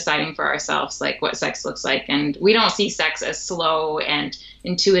redeciding for ourselves like what sex looks like. And we don't see sex as slow and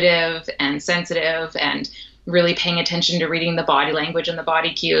intuitive and sensitive and really paying attention to reading the body language and the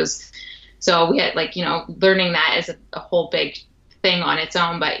body cues. So we had like, learning that is a whole big thing on its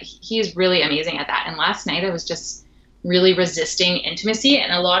own, but he's really amazing at that. And last night I was just really resisting intimacy.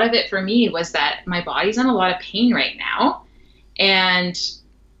 And a lot of it for me was that my body's in a lot of pain right now. And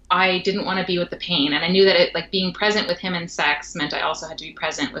I didn't want to be with the pain. And I knew that like being present with him in sex meant I also had to be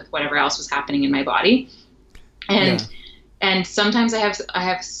present with whatever else was happening in my body. And sometimes I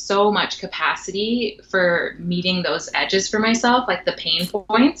have so much capacity for meeting those edges for myself, like the pain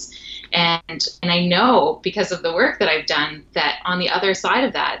points. And I know because of the work that I've done that on the other side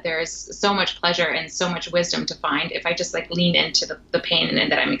of that, there's so much pleasure and so much wisdom to find if I just like lean into the pain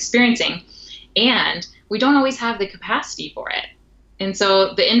that I'm experiencing. And we don't always have the capacity for it. And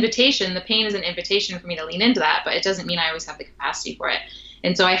so the pain is an invitation for me to lean into that, but it doesn't mean I always have the capacity for it.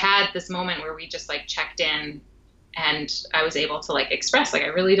 And so I had this moment where we just like checked in, and I was able to like express, like, I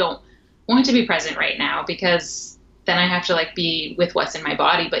really don't want to be present right now because then I have to like be with what's in my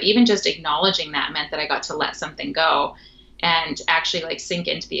body. But even just acknowledging that meant that I got to let something go and actually like sink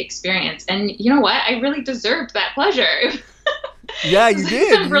into the experience. And you know what? I really deserved that pleasure. Yeah, you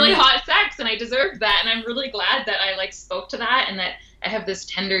did. Some really hot sex, and I deserved that. And I'm really glad that I like spoke to that, and that I have this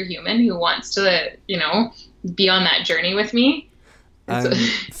tender human who wants to, be on that journey with me. I'm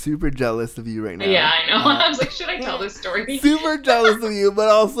super jealous of you right now. Yeah, I know. I was like, should I tell this story? Super jealous of you, but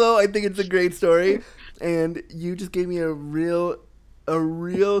also I think it's a great story. And you just gave me a real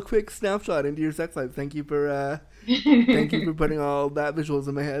quick snapshot into your sex life. Thank you for putting all that visuals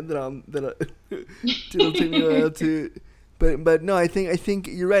in my head that'll take me a while to. But no, I think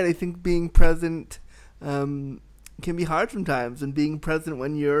you're right. I think being present can be hard sometimes, and being present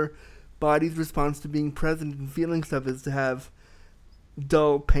when your body's response to being present and feeling stuff is to have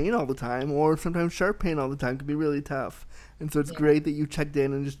dull pain all the time, or sometimes sharp pain all the time, can be really tough. And so it's great that you checked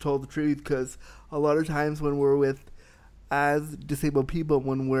in and just told the truth, because a lot of times when we're with as disabled people,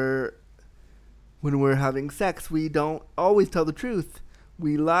 when we're having sex, we don't always tell the truth.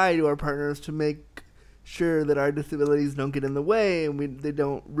 We lie to our partners to make sure that our disabilities don't get in the way, and they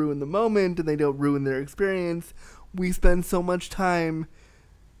don't ruin the moment, and they don't ruin their experience. We spend so much time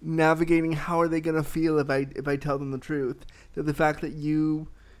navigating how are they going to feel if I tell them the truth, that the fact that you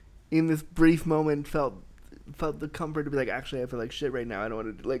in this brief moment felt the comfort to be like, actually I feel like shit right now, I don't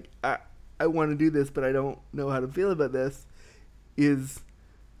want to, like, I want to do this but I don't know how to feel about this, is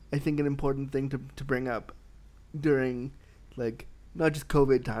I think an important thing to bring up during, like, not just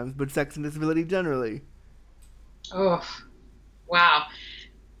COVID times but sex and disability generally. Oh wow,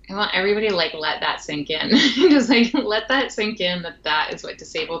 I want everybody to like let that sink in. Just like let that sink in, that is what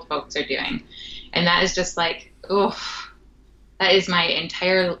disabled folks are doing. And that is just like, that is my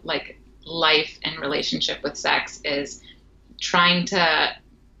entire like life and relationship with sex, is trying to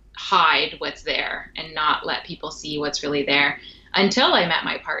hide what's there and not let people see what's really there, until I met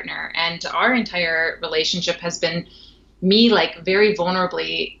my partner. And our entire relationship has been me like very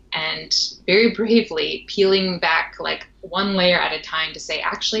vulnerably and very bravely peeling back like one layer at a time to say,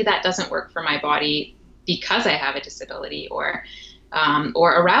 actually, that doesn't work for my body because I have a disability, or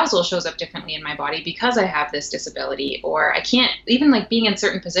arousal shows up differently in my body because I have this disability, or I can't, even like being in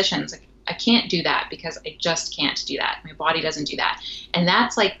certain positions, like I can't do that because I just can't do that. My body doesn't do that. And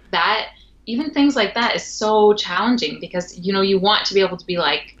that's like that, even things like that is so challenging, because, you want to be able to be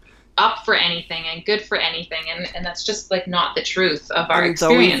like up for anything and good for anything, and that's just like not the truth of our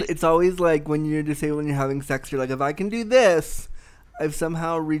experience. It's always like when you're disabled and you're having sex, you're like, if I can do this, I've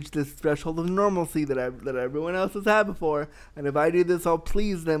somehow reached this threshold of normalcy that everyone else has had before, and if I do this, I'll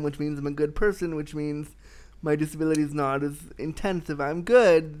please them, which means I'm a good person, which means my disability is not as intense. If I'm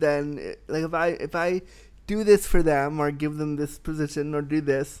good, then like if I do this for them or give them this position or do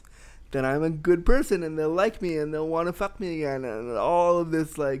this, then I'm a good person and they'll like me and they'll want to fuck me again, and all of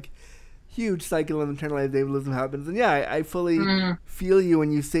this like huge cycle of internalized ableism happens. And yeah, I fully feel you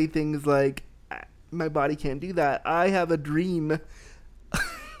when you say things like, my body can't do that. I have a dream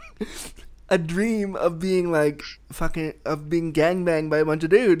of being like of being gangbanged by a bunch of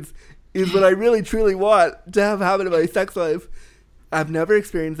dudes is what I really truly want to have happen in my sex life. I've never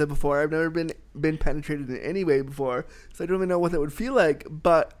experienced that before. I've never been penetrated in any way before, so I don't even know what that would feel like.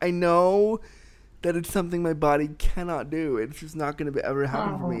 But I know that it's something my body cannot do. It's just not going to ever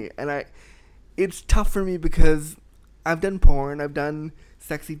happen for me. And it's tough for me because I've done porn, I've done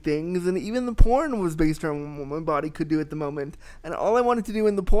sexy things, and even the porn was based on what my body could do at the moment. And all I wanted to do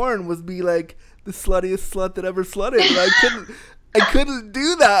in the porn was be like the sluttiest slut that ever slutted. And I couldn't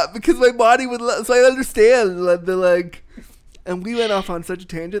do that because my body would. So I understand the like. And we went off on such a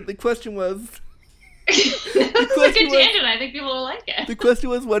tangent. The question was. That's like a tangent. I think people will like it. The question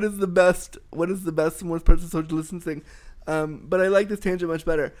was, what is the best and worst parts of social distancing? But I like this tangent much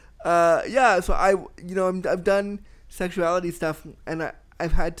better. So I've done sexuality stuff, and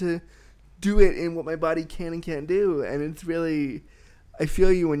I've had to do it in what my body can and can't do, and it's really, I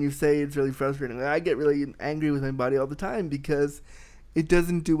feel you when you say it's really frustrating. Like, I get really angry with my body all the time because it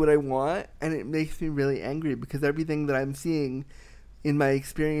doesn't do what I want, and it makes me really angry because everything that I'm seeing in my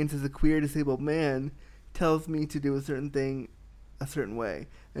experience as a queer disabled man tells me to do a certain thing a certain way,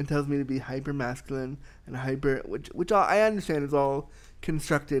 and tells me to be hyper masculine and which I understand is all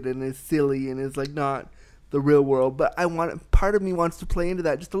constructed and is silly and is like not the real world, but part of me wants to play into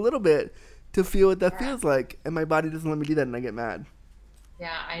that just a little bit to feel what that feels like, and my body doesn't let me do that, and I get mad.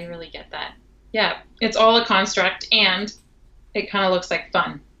 Yeah, I really get that. Yeah, it's all a construct, and it kind of looks like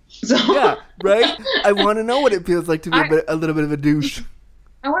fun. So yeah, right? I want to know what it feels like to be a little bit of a douche.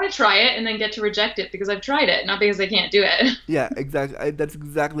 I want to try it and then get to reject it because I've tried it, not because I can't do it. Yeah, exactly. That's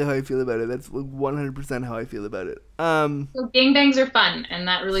exactly how I feel about it. That's 100% how I feel about it. So gangbangs are fun, and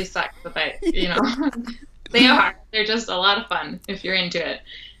that really sucks. But they are. They're just a lot of fun if you're into it.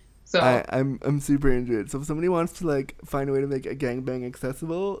 So I'm super into it. So if somebody wants to like find a way to make a gangbang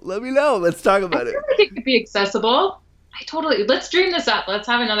accessible, let me know. Let's talk about it. I feel like it could be accessible. Let's dream this up. Let's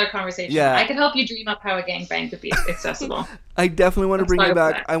have another conversation. Yeah. I could help you dream up how a gangbang could be accessible. I definitely want to bring you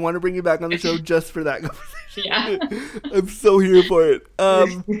back. I want to bring you back on the show just for that conversation. Yeah. I'm so here for it.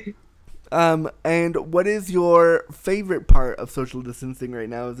 And what is your favorite part of social distancing right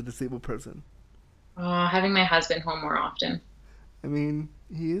now as a disabled person? Having my husband home more often. I mean,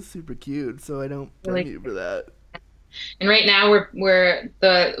 he is super cute, so I don't blame you for that. And right now we're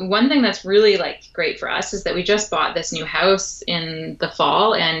the one thing that's really like great for us is that we just bought this new house in the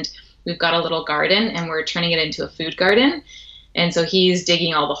fall, and we've got a little garden, and we're turning it into a food garden. And so he's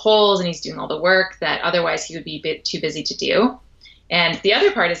digging all the holes and he's doing all the work that otherwise he would be a bit too busy to do. And the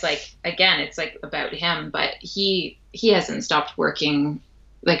other part is like, again, it's like about him, but he hasn't stopped working.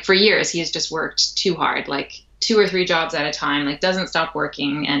 Like for years, he has just worked too hard, like 2 or 3 jobs at a time, like doesn't stop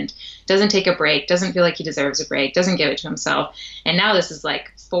working and doesn't take a break, doesn't feel like he deserves a break, doesn't give it to himself. And now this is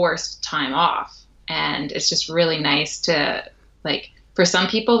like forced time off. And it's just really nice to like, for some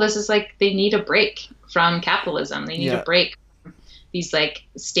people, this is like, they need a break from capitalism. They need a break from these like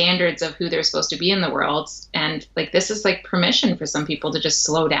standards of who they're supposed to be in the world. And like, this is like permission for some people to just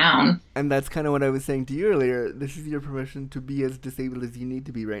slow down. And that's kind of what I was saying to you earlier. This is your permission to be as disabled as you need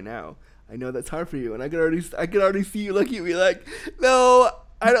to be right now. I know that's hard for you, and I could already see you looking at me like, no,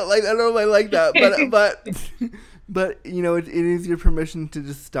 I don't know if I like that, but you know, it is your permission to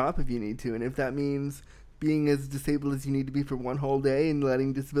just stop if you need to, and if that means being as disabled as you need to be for one whole day and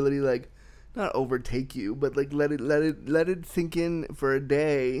letting disability like not overtake you, but like let it sink in for a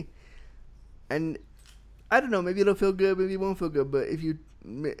day, and I don't know, maybe it'll feel good, maybe it won't feel good, but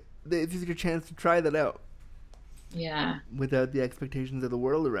this is your chance to try that out. Yeah. Without the expectations of the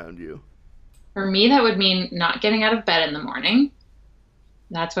world around you. For me, that would mean not getting out of bed in the morning.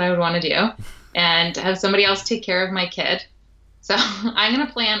 That's what I would want to do. And have somebody else take care of my kid. So I'm going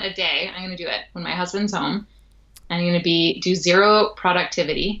to plan a day. I'm going to do it when my husband's home. I'm going to do zero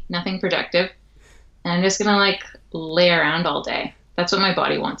productivity, nothing productive. And I'm just going to like lay around all day. That's what my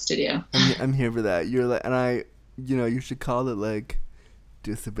body wants to do. I'm here for that. You're like, and you should call it like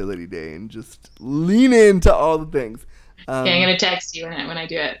Disability Day and just lean into all the things. I'm going to text you when I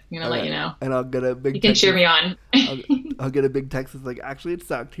do it. I'm going to let you know. And I'll get a big You can cheer me on. I'll get a big text that's like, actually, it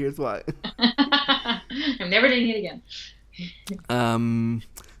sucked. Here's why. I'm never doing it again.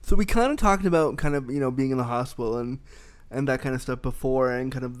 So we kind of talked about being in the hospital and that kind of stuff before,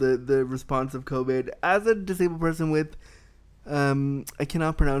 and kind of the response of COVID. As a disabled person with, I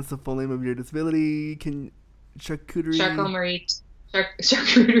cannot pronounce the full name of your disability. Charcuterie?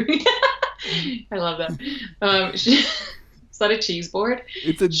 Charcuterie. I love that. Is that a cheese board?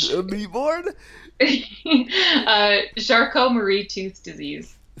 It's a meat board? Charcot-Marie-Tooth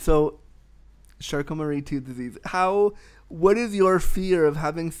disease. So, Charcot-Marie-Tooth disease. What is your fear of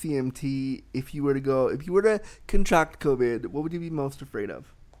having CMT if you were to contract COVID? What would you be most afraid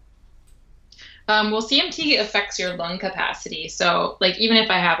of? Well, CMT affects your lung capacity. So like, even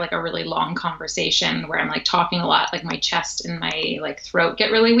if I have like a really long conversation where I'm like talking a lot, like my chest and my like throat get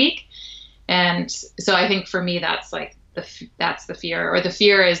really weak. And so I think for me, that's like that's the fear, or the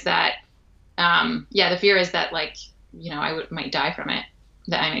fear is that, the fear is that like, I might die from it,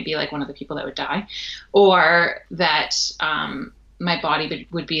 that I might be like one of the people that would die, or that, my body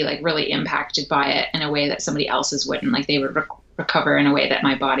would be like really impacted by it in a way that somebody else's wouldn't, like they would recover in a way that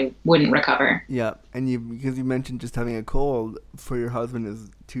my body wouldn't recover. Yeah, and because you mentioned just having a cold for your husband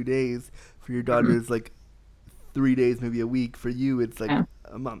is 2 days. For your daughter, it's like 3 days, maybe a week. For you, it's like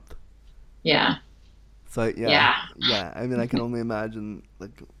a month. Yeah. So yeah. I mean, I can only imagine.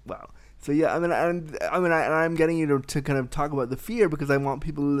 Like, wow. So yeah, I'm getting you to kind of talk about the fear because I want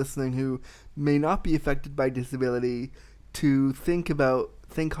people listening who may not be affected by disability to think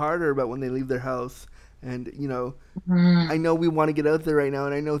harder about when they leave their house. And I know we want to get out there right now,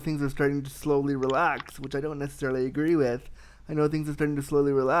 and I know things are starting to slowly relax, which I don't necessarily agree with. I know things are starting to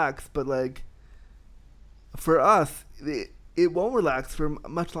slowly relax, but like for us, it won't relax for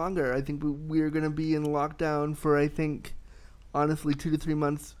much longer. I think we're going to be in lockdown for, I think, honestly, 2 to 3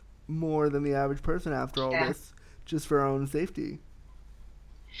 months more than the average person after all this, just for our own safety.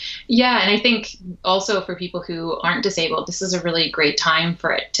 Yeah, and I think also for people who aren't disabled, this is a really great time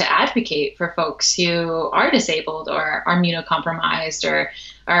for it to advocate for folks who are disabled or are immunocompromised or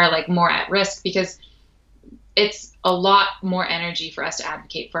are like more at risk, because it's a lot more energy for us to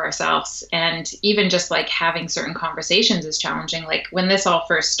advocate for ourselves. And even just like having certain conversations is challenging. Like when this all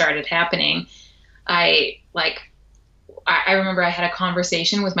first started happening, I remember I had a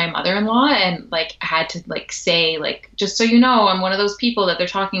conversation with my mother-in-law and like had to like say, like, just so you know, I'm one of those people that they're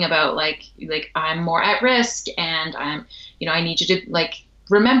talking about, like I'm more at risk, and I'm, I need you to like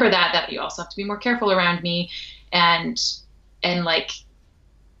remember that you also have to be more careful around me, and like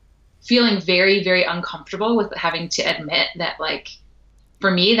feeling very, very uncomfortable with having to admit that, like,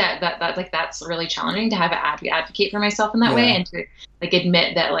 for me, that like that's really challenging to have an advocate for myself in that way, and to like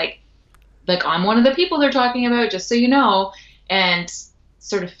admit that like I'm one of the people they're talking about, just so you know, and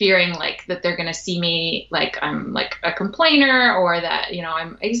sort of fearing like that they're going to see me like I'm like a complainer, or that,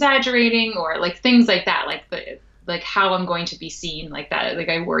 I'm exaggerating, or like things like that, like how I'm going to be seen like that. Like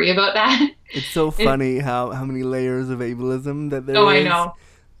I worry about that. It's so funny how many layers of ableism that there is. I know.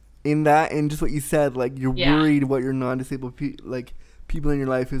 In that, and just what you said, like you're worried what your non-disabled people in your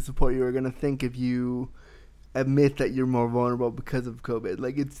life who support you are going to think if you admit that you're more vulnerable because of COVID.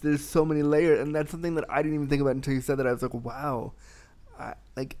 Like there's so many layers, and that's something that I didn't even think about until you said that. I was like, wow,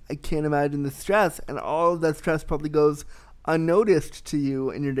 I can't imagine the stress, and all of that stress probably goes unnoticed to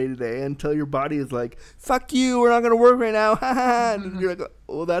you in your day-to-day until your body is like, fuck you, we're not going to work right now. And you're like,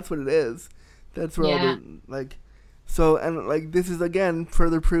 well, that's what it is. That's where all the like. So, and like this is again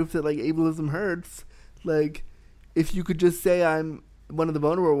further proof that like ableism hurts. Like if you could just say I'm one of the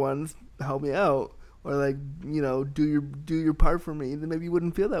vulnerable ones, help me out, or like, do your part for me, then maybe you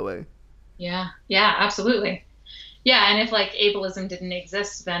wouldn't feel that way. Yeah, absolutely. Yeah, and if like ableism didn't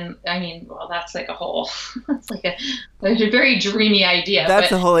exist, then I mean, well, that's like a whole, that's like a very dreamy idea.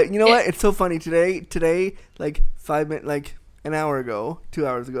 That's a whole. What? It's so funny today, like 5 minutes, like an hour ago, 2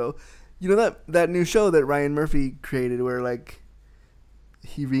 hours ago. That new show that Ryan Murphy created, where like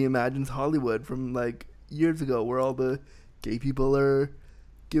he reimagines Hollywood from like years ago, where all the gay people are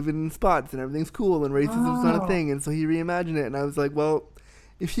given spots and everything's cool and racism's not a thing, and so he reimagined it, and I was like, well,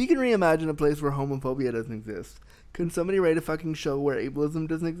 if he can reimagine a place where homophobia doesn't exist, can somebody write a fucking show where ableism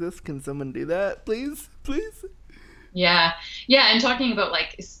doesn't exist? Can someone do that, please? Yeah, and talking about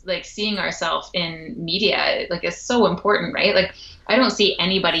like seeing ourselves in media, like, is so important, right? Like I don't see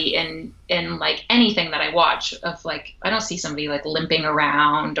anybody in like anything that I watch of like, I don't see somebody like limping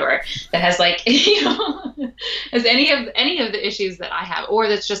around, or that has like has any of the issues that I have, or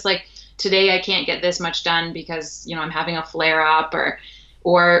that's just like, today I can't get this much done because I'm having a flare up,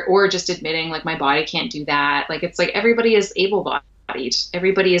 or just admitting like my body can't do that. Like it's like everybody is able-bodied,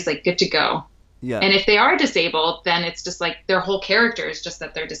 everybody is like good to go. Yeah. And if they are disabled, then it's just like their whole character is just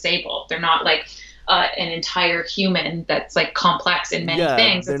that they're disabled. They're not like an entire human that's like complex in many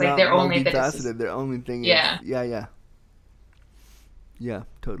things. It's like they're only multifaceted. Their only thing is yeah,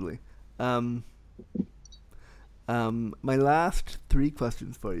 totally. My last 3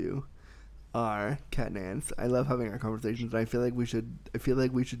 questions for you are, Kat and Nance, I love having our conversations, and I feel like we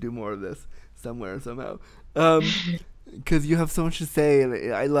should do more of this somewhere somehow. Because you have so much to say,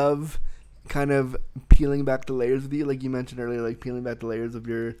 and I love kind of peeling back the layers with you, like you mentioned earlier, like peeling back the layers of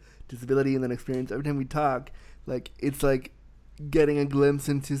your disability and then experience. Every time we talk, like it's like getting a glimpse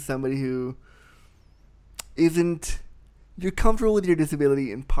into somebody who you're comfortable with your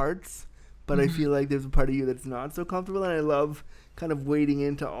disability in parts, but I feel like there's a part of you that's not so comfortable, and I love kind of wading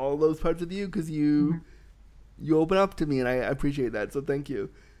into all those parts of you, because you open up to me, and I appreciate that, so thank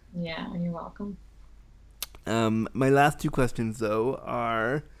you. Yeah, you're welcome. My last 2 questions though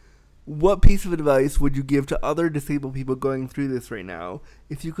are, what piece of advice would you give to other disabled people going through this right now?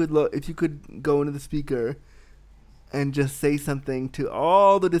 If you could go into the speaker and just say something to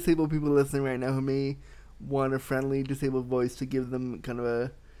all the disabled people listening right now who may want a friendly disabled voice to give them kind of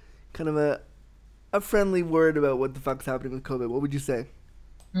a friendly word about what the fuck's happening with COVID, what would you say?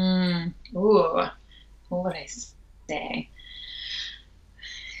 Ooh, what would I say?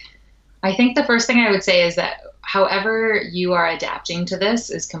 I think the first thing I would say is that however you are adapting to this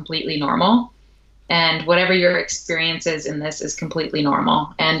is completely normal. And whatever your experience is in this is completely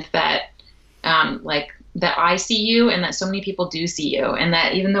normal. And that, that I see you and that so many people do see you. And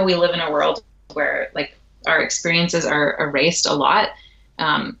that even though we live in a world where like our experiences are erased a lot,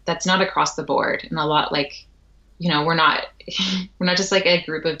 that's not across the board. And a lot like, we're not just like a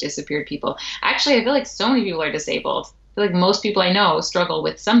group of disappeared people. Actually, I feel like so many people are disabled. I feel like most people I know struggle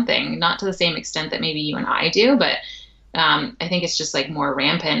with something, not to the same extent that maybe you and I do, but I think it's just like more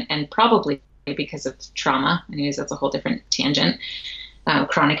rampant and probably because of trauma. Anyways, that's a whole different tangent.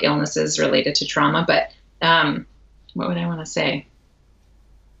 Chronic illnesses related to trauma. But what would I want to say?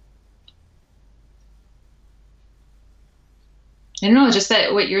 I don't know, just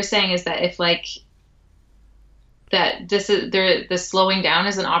that what you're saying is that if like that the slowing down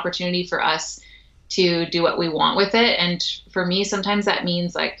is an opportunity for us to do what we want with it. And for me, sometimes that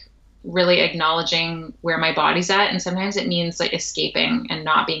means like really acknowledging where my body's at. And sometimes it means like escaping and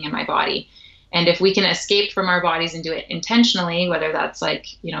not being in my body. And if we can escape from our bodies and do it intentionally, whether that's like,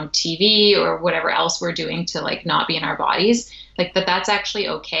 TV or whatever else we're doing to like not be in our bodies, like that's actually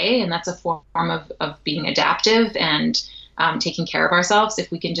okay. And that's a form of being adaptive and taking care of ourselves.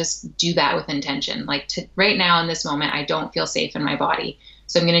 If we can just do that with intention, like right now in this moment, I don't feel safe in my body.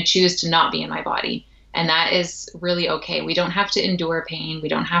 So I'm going to choose to not be in my body. And that is really okay. We don't have to endure pain. We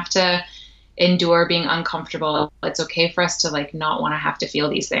don't have to endure being uncomfortable. It's okay for us to like not want to have to feel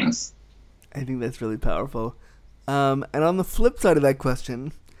these things. I think that's really powerful. And on the flip side of that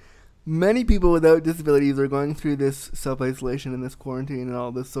question, many people without disabilities are going through this self-isolation and this quarantine and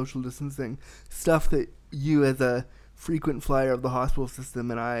all this social distancing stuff that you as a frequent flyer of the hospital system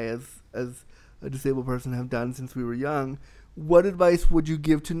and I as a disabled person have done since we were young. What advice would you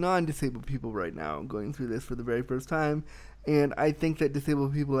give to non-disabled people right now going through this for the very first time? And I think that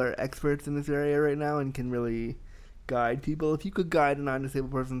disabled people are experts in this area right now and can really guide people. If you could guide a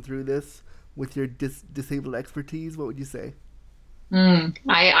non-disabled person through this with your disabled expertise, what would you say?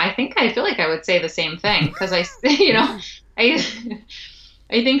 I feel like I would say the same thing because I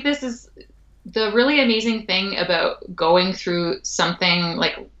think this is the really amazing thing about going through something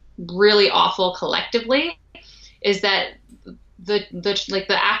like really awful collectively is that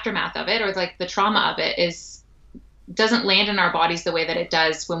the aftermath of it or like the trauma of it doesn't land in our bodies the way that it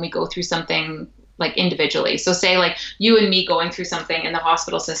does when we go through something like individually. So say like you and me going through something in the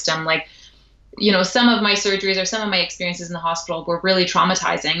hospital system, like, some of my surgeries or some of my experiences in the hospital were really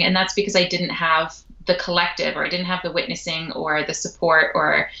traumatizing. And that's because I didn't have the collective or I didn't have the witnessing or the support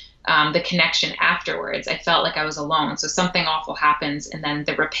or the connection afterwards. I felt like I was alone. So something awful happens and then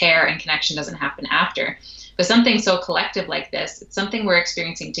the repair and connection doesn't happen after. But something so collective like this, it's something we're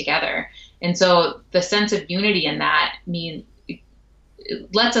experiencing together. And so the sense of unity in that it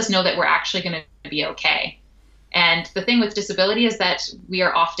lets us know that we're actually going to be okay. And the thing with disability is that we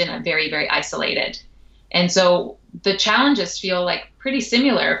are often very, very isolated. And so the challenges feel like pretty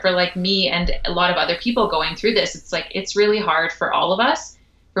similar for like me and a lot of other people going through this. It's like, it's really hard for all of us,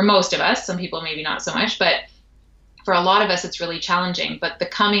 for most of us, some people maybe not so much, but for a lot of us, it's really challenging. But the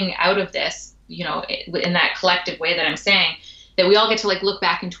coming out of this, in that collective way that I'm saying, that we all get to like look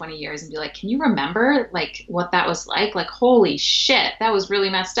back in 20 years and be like, can you remember like what that was like? Like, holy shit, that was really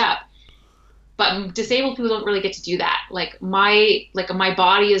messed up. But disabled people don't really get to do that. Like my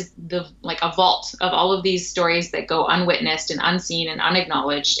body is a vault of all of these stories that go unwitnessed and unseen and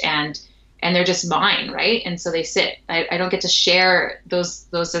unacknowledged, and they're just mine, right? And so they sit. I don't get to share those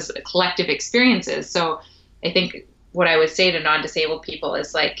as collective experiences. So I think what I would say to non-disabled people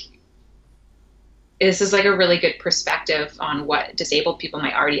is like, this is like a really good perspective on what disabled people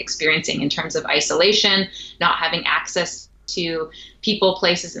might already experiencing in terms of isolation, not having access to people,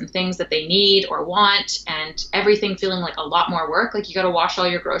 places, and things that they need or want, and everything feeling like a lot more work. Like you got to wash all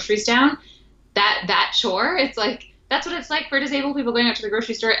your groceries down. That chore, it's like, that's what it's like for disabled people going out to the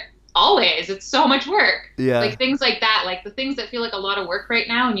grocery store always. It's so much work. Yeah. Like things like that, like the things that feel like a lot of work right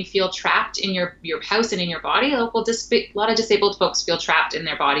now and you feel trapped in your house and in your body. Well, a lot of disabled folks feel trapped in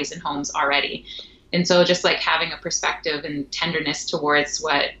their bodies and homes already. And so just like having a perspective and tenderness towards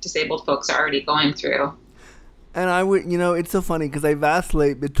what disabled folks are already going through. And I would, it's so funny because I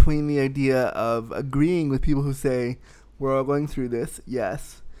vacillate between the idea of agreeing with people who say we're all going through this,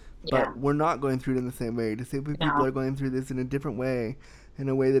 yes, but we're not going through it in the same way. Disabled people are going through this in a different way, in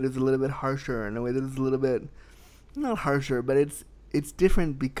a way that is a little bit harsher, in a way that is a little bit, not harsher, but it's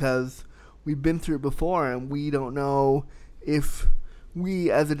different because we've been through it before and we don't know if we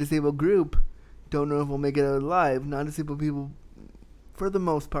as a disabled group don't know if we'll make it out alive. Non-disabled people for the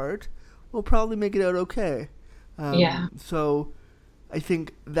most part, will probably make it out okay. So I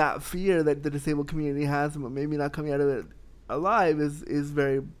think that fear that the disabled community has about maybe not coming out of it alive is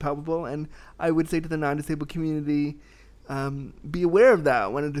very palpable. And I would say to the non-disabled community, be aware of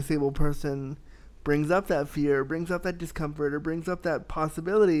that when a disabled person brings up that fear, brings up that discomfort, or brings up that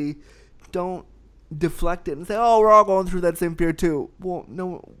possibility. Don't deflect it and say, oh, we're all going through that same fear too. Well,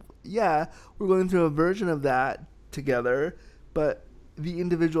 no, yeah, we're going through a version of that together, but the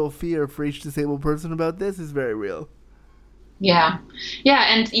individual fear for each disabled person about this is very real. Yeah.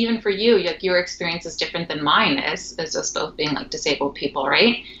 And even for you, like, your experience is different than mine as us both being like disabled people,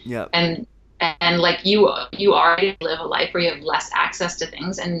 right? Yeah. And like you already live a life where you have less access to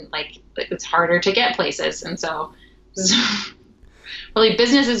things, and like it's harder to get places. And so really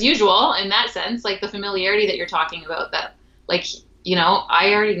business as usual in that sense, like the familiarity that you're talking about, that like,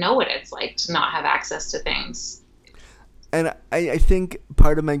 I already know what it's like to not have access to things. And I think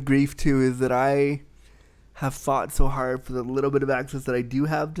part of my grief too is that I have fought so hard for the little bit of access that I do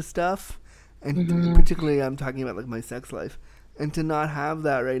have to stuff. And particularly I'm talking about like my sex life. And to not have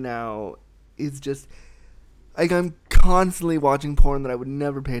that right now is just like, I'm constantly watching porn that I would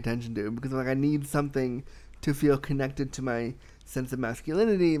never pay attention to, because like I need something to feel connected to my sense of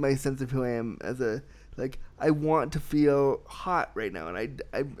masculinity, my sense of who I am as a, like, I want to feel hot right now. And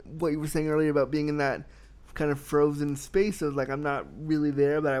I what you were saying earlier about being in that kind of frozen space of like, I'm not really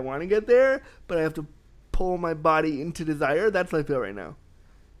there, but I want to get there, but I have to pull my body into desire. That's how I feel right now.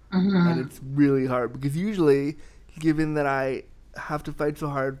 And it's really hard, because usually, given that I have to fight so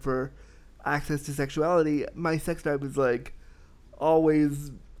hard for access to sexuality, my sex drive is like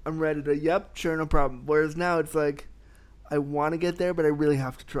always, I'm ready to, yep, sure, no problem. Whereas now it's like, I want to get there, but I really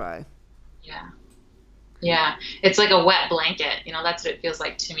have to try. Yeah. It's like a wet blanket. That's what it feels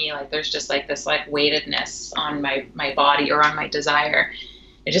like to me. Like there's just like this like weightedness on my body or on my desire.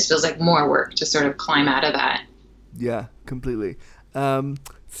 It just feels like more work to sort of climb out of that. Yeah, completely.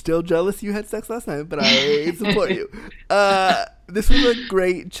 Still jealous you had sex last night, but I support you. This was a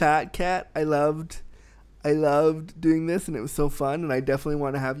great chat, Kat. I loved doing this, and it was so fun. And I definitely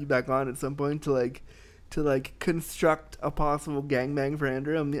want to have you back on at some point to construct a possible gangbang for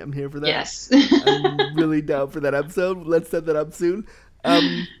Andrew. I'm here for that. Yes. I'm really down for that episode. Let's set that up soon.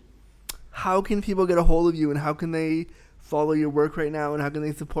 How can people get a hold of you, and how can they follow your work right now, and how can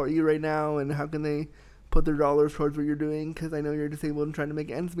they support you right now, and how can they put their dollars towards what you're doing? Because I know you're disabled and trying to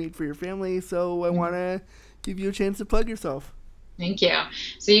make ends meet for your family, so I want to give you a chance to plug yourself. Thank you.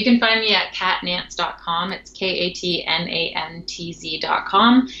 So you can find me at katnantz.com. It's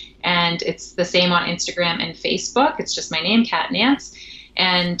KATNANTZ.com. And it's the same on Instagram and Facebook. It's just my name, Kat Nantz.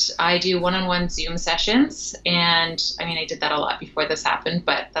 And I do one-on-one Zoom sessions. And I mean, I did that a lot before this happened,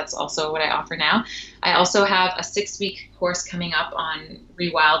 but that's also what I offer now. I also have a 6-week course coming up on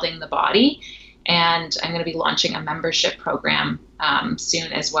rewilding the body. And I'm going to be launching a membership program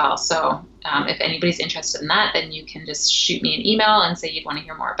soon as well. So if anybody's interested in that, then you can just shoot me an email and say you'd want to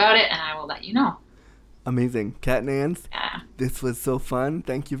hear more about it, and I will let you know. Amazing. Kat Nantz, This was so fun.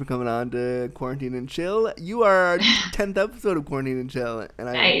 Thank you for coming on to Quarantine and Chill. You are our 10th episode of Quarantine and Chill.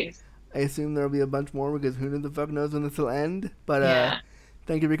 And Nice. I assume there'll be a bunch more, because who the fuck knows when this will end. But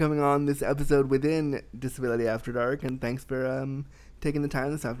thank you for coming on this episode within Disability After Dark, and thanks for taking the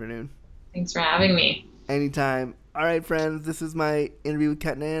time this afternoon. Thanks for having me. Anytime. All right, friends, this is my interview with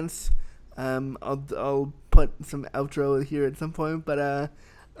Kat Nantz. I'll put some outro here at some point, but all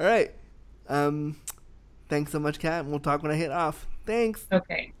right. Thanks so much, Kat, and we'll talk when I hit off. Thanks.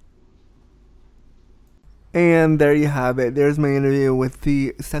 Okay. And there you have it. There's my interview with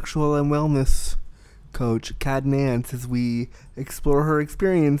the sexual and wellness coach, Kat Nantz, as we explore her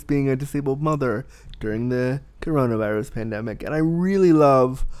experience being a disabled mother during the coronavirus pandemic. And I really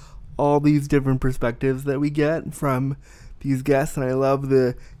love all these different perspectives that we get from these guests, and I love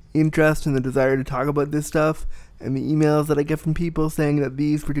the interest and the desire to talk about this stuff, and the emails that I get from people saying that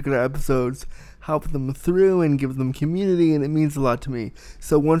these particular episodes help them through and give them community, and it means a lot to me.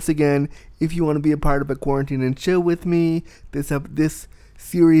 So once again, if you want to be a part of a Quarantine and Chill with me, this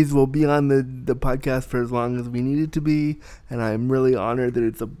series will be on the podcast for as long as we need it to be, and I'm really honored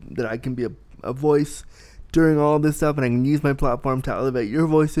that I can be a voice during all this stuff, and I can use my platform to elevate your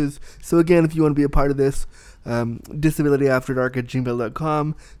voices. So again, if you want to be a part of this,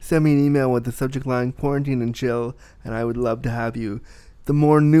 disabilityafterdark@gmail.com. Send me an email with the subject line Quarantine and Chill, and I would love to have you. The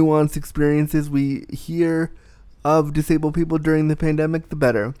more nuanced experiences we hear of disabled people during the pandemic, the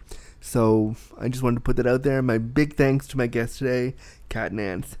better. So I just wanted to put that out there. My big thanks to my guest today, Kat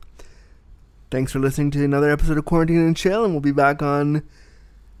Nantz. Thanks for listening to another episode of Quarantine and Chill, and we'll be back on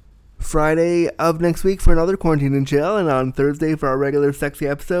Friday of next week for another Quarantine and Chill, and on Thursday for our regular sexy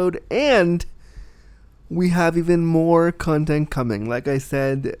episode. And we have even more content coming. Like I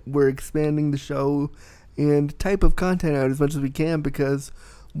said, we're expanding the show and type of content out as much as we can, because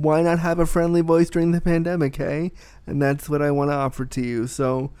why not have a friendly voice during the pandemic, hey? And that's what I want to offer to you.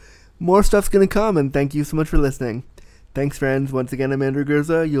 So more stuff's going to come, and thank you so much for listening. Thanks, friends. Once again, I'm Andrew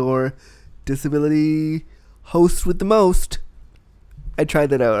Gurza, your disability host with the most. I tried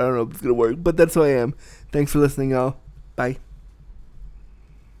that out. I don't know if it's going to work, but that's who I am. Thanks for listening, y'all. Bye.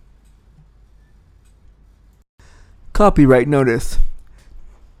 Copyright notice.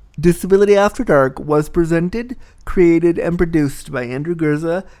 Disability After Dark was presented, created, and produced by Andrew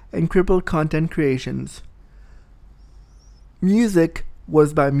Gurza and Crippled Content Creations. Music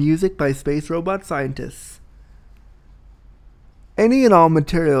was by Music by Space Robot Scientists. Any and all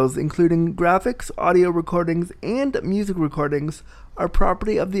materials, including graphics, audio recordings, and music recordings, are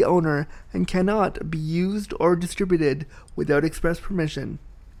property of the owner and cannot be used or distributed without express permission.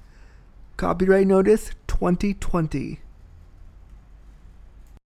 Copyright Notice 2020.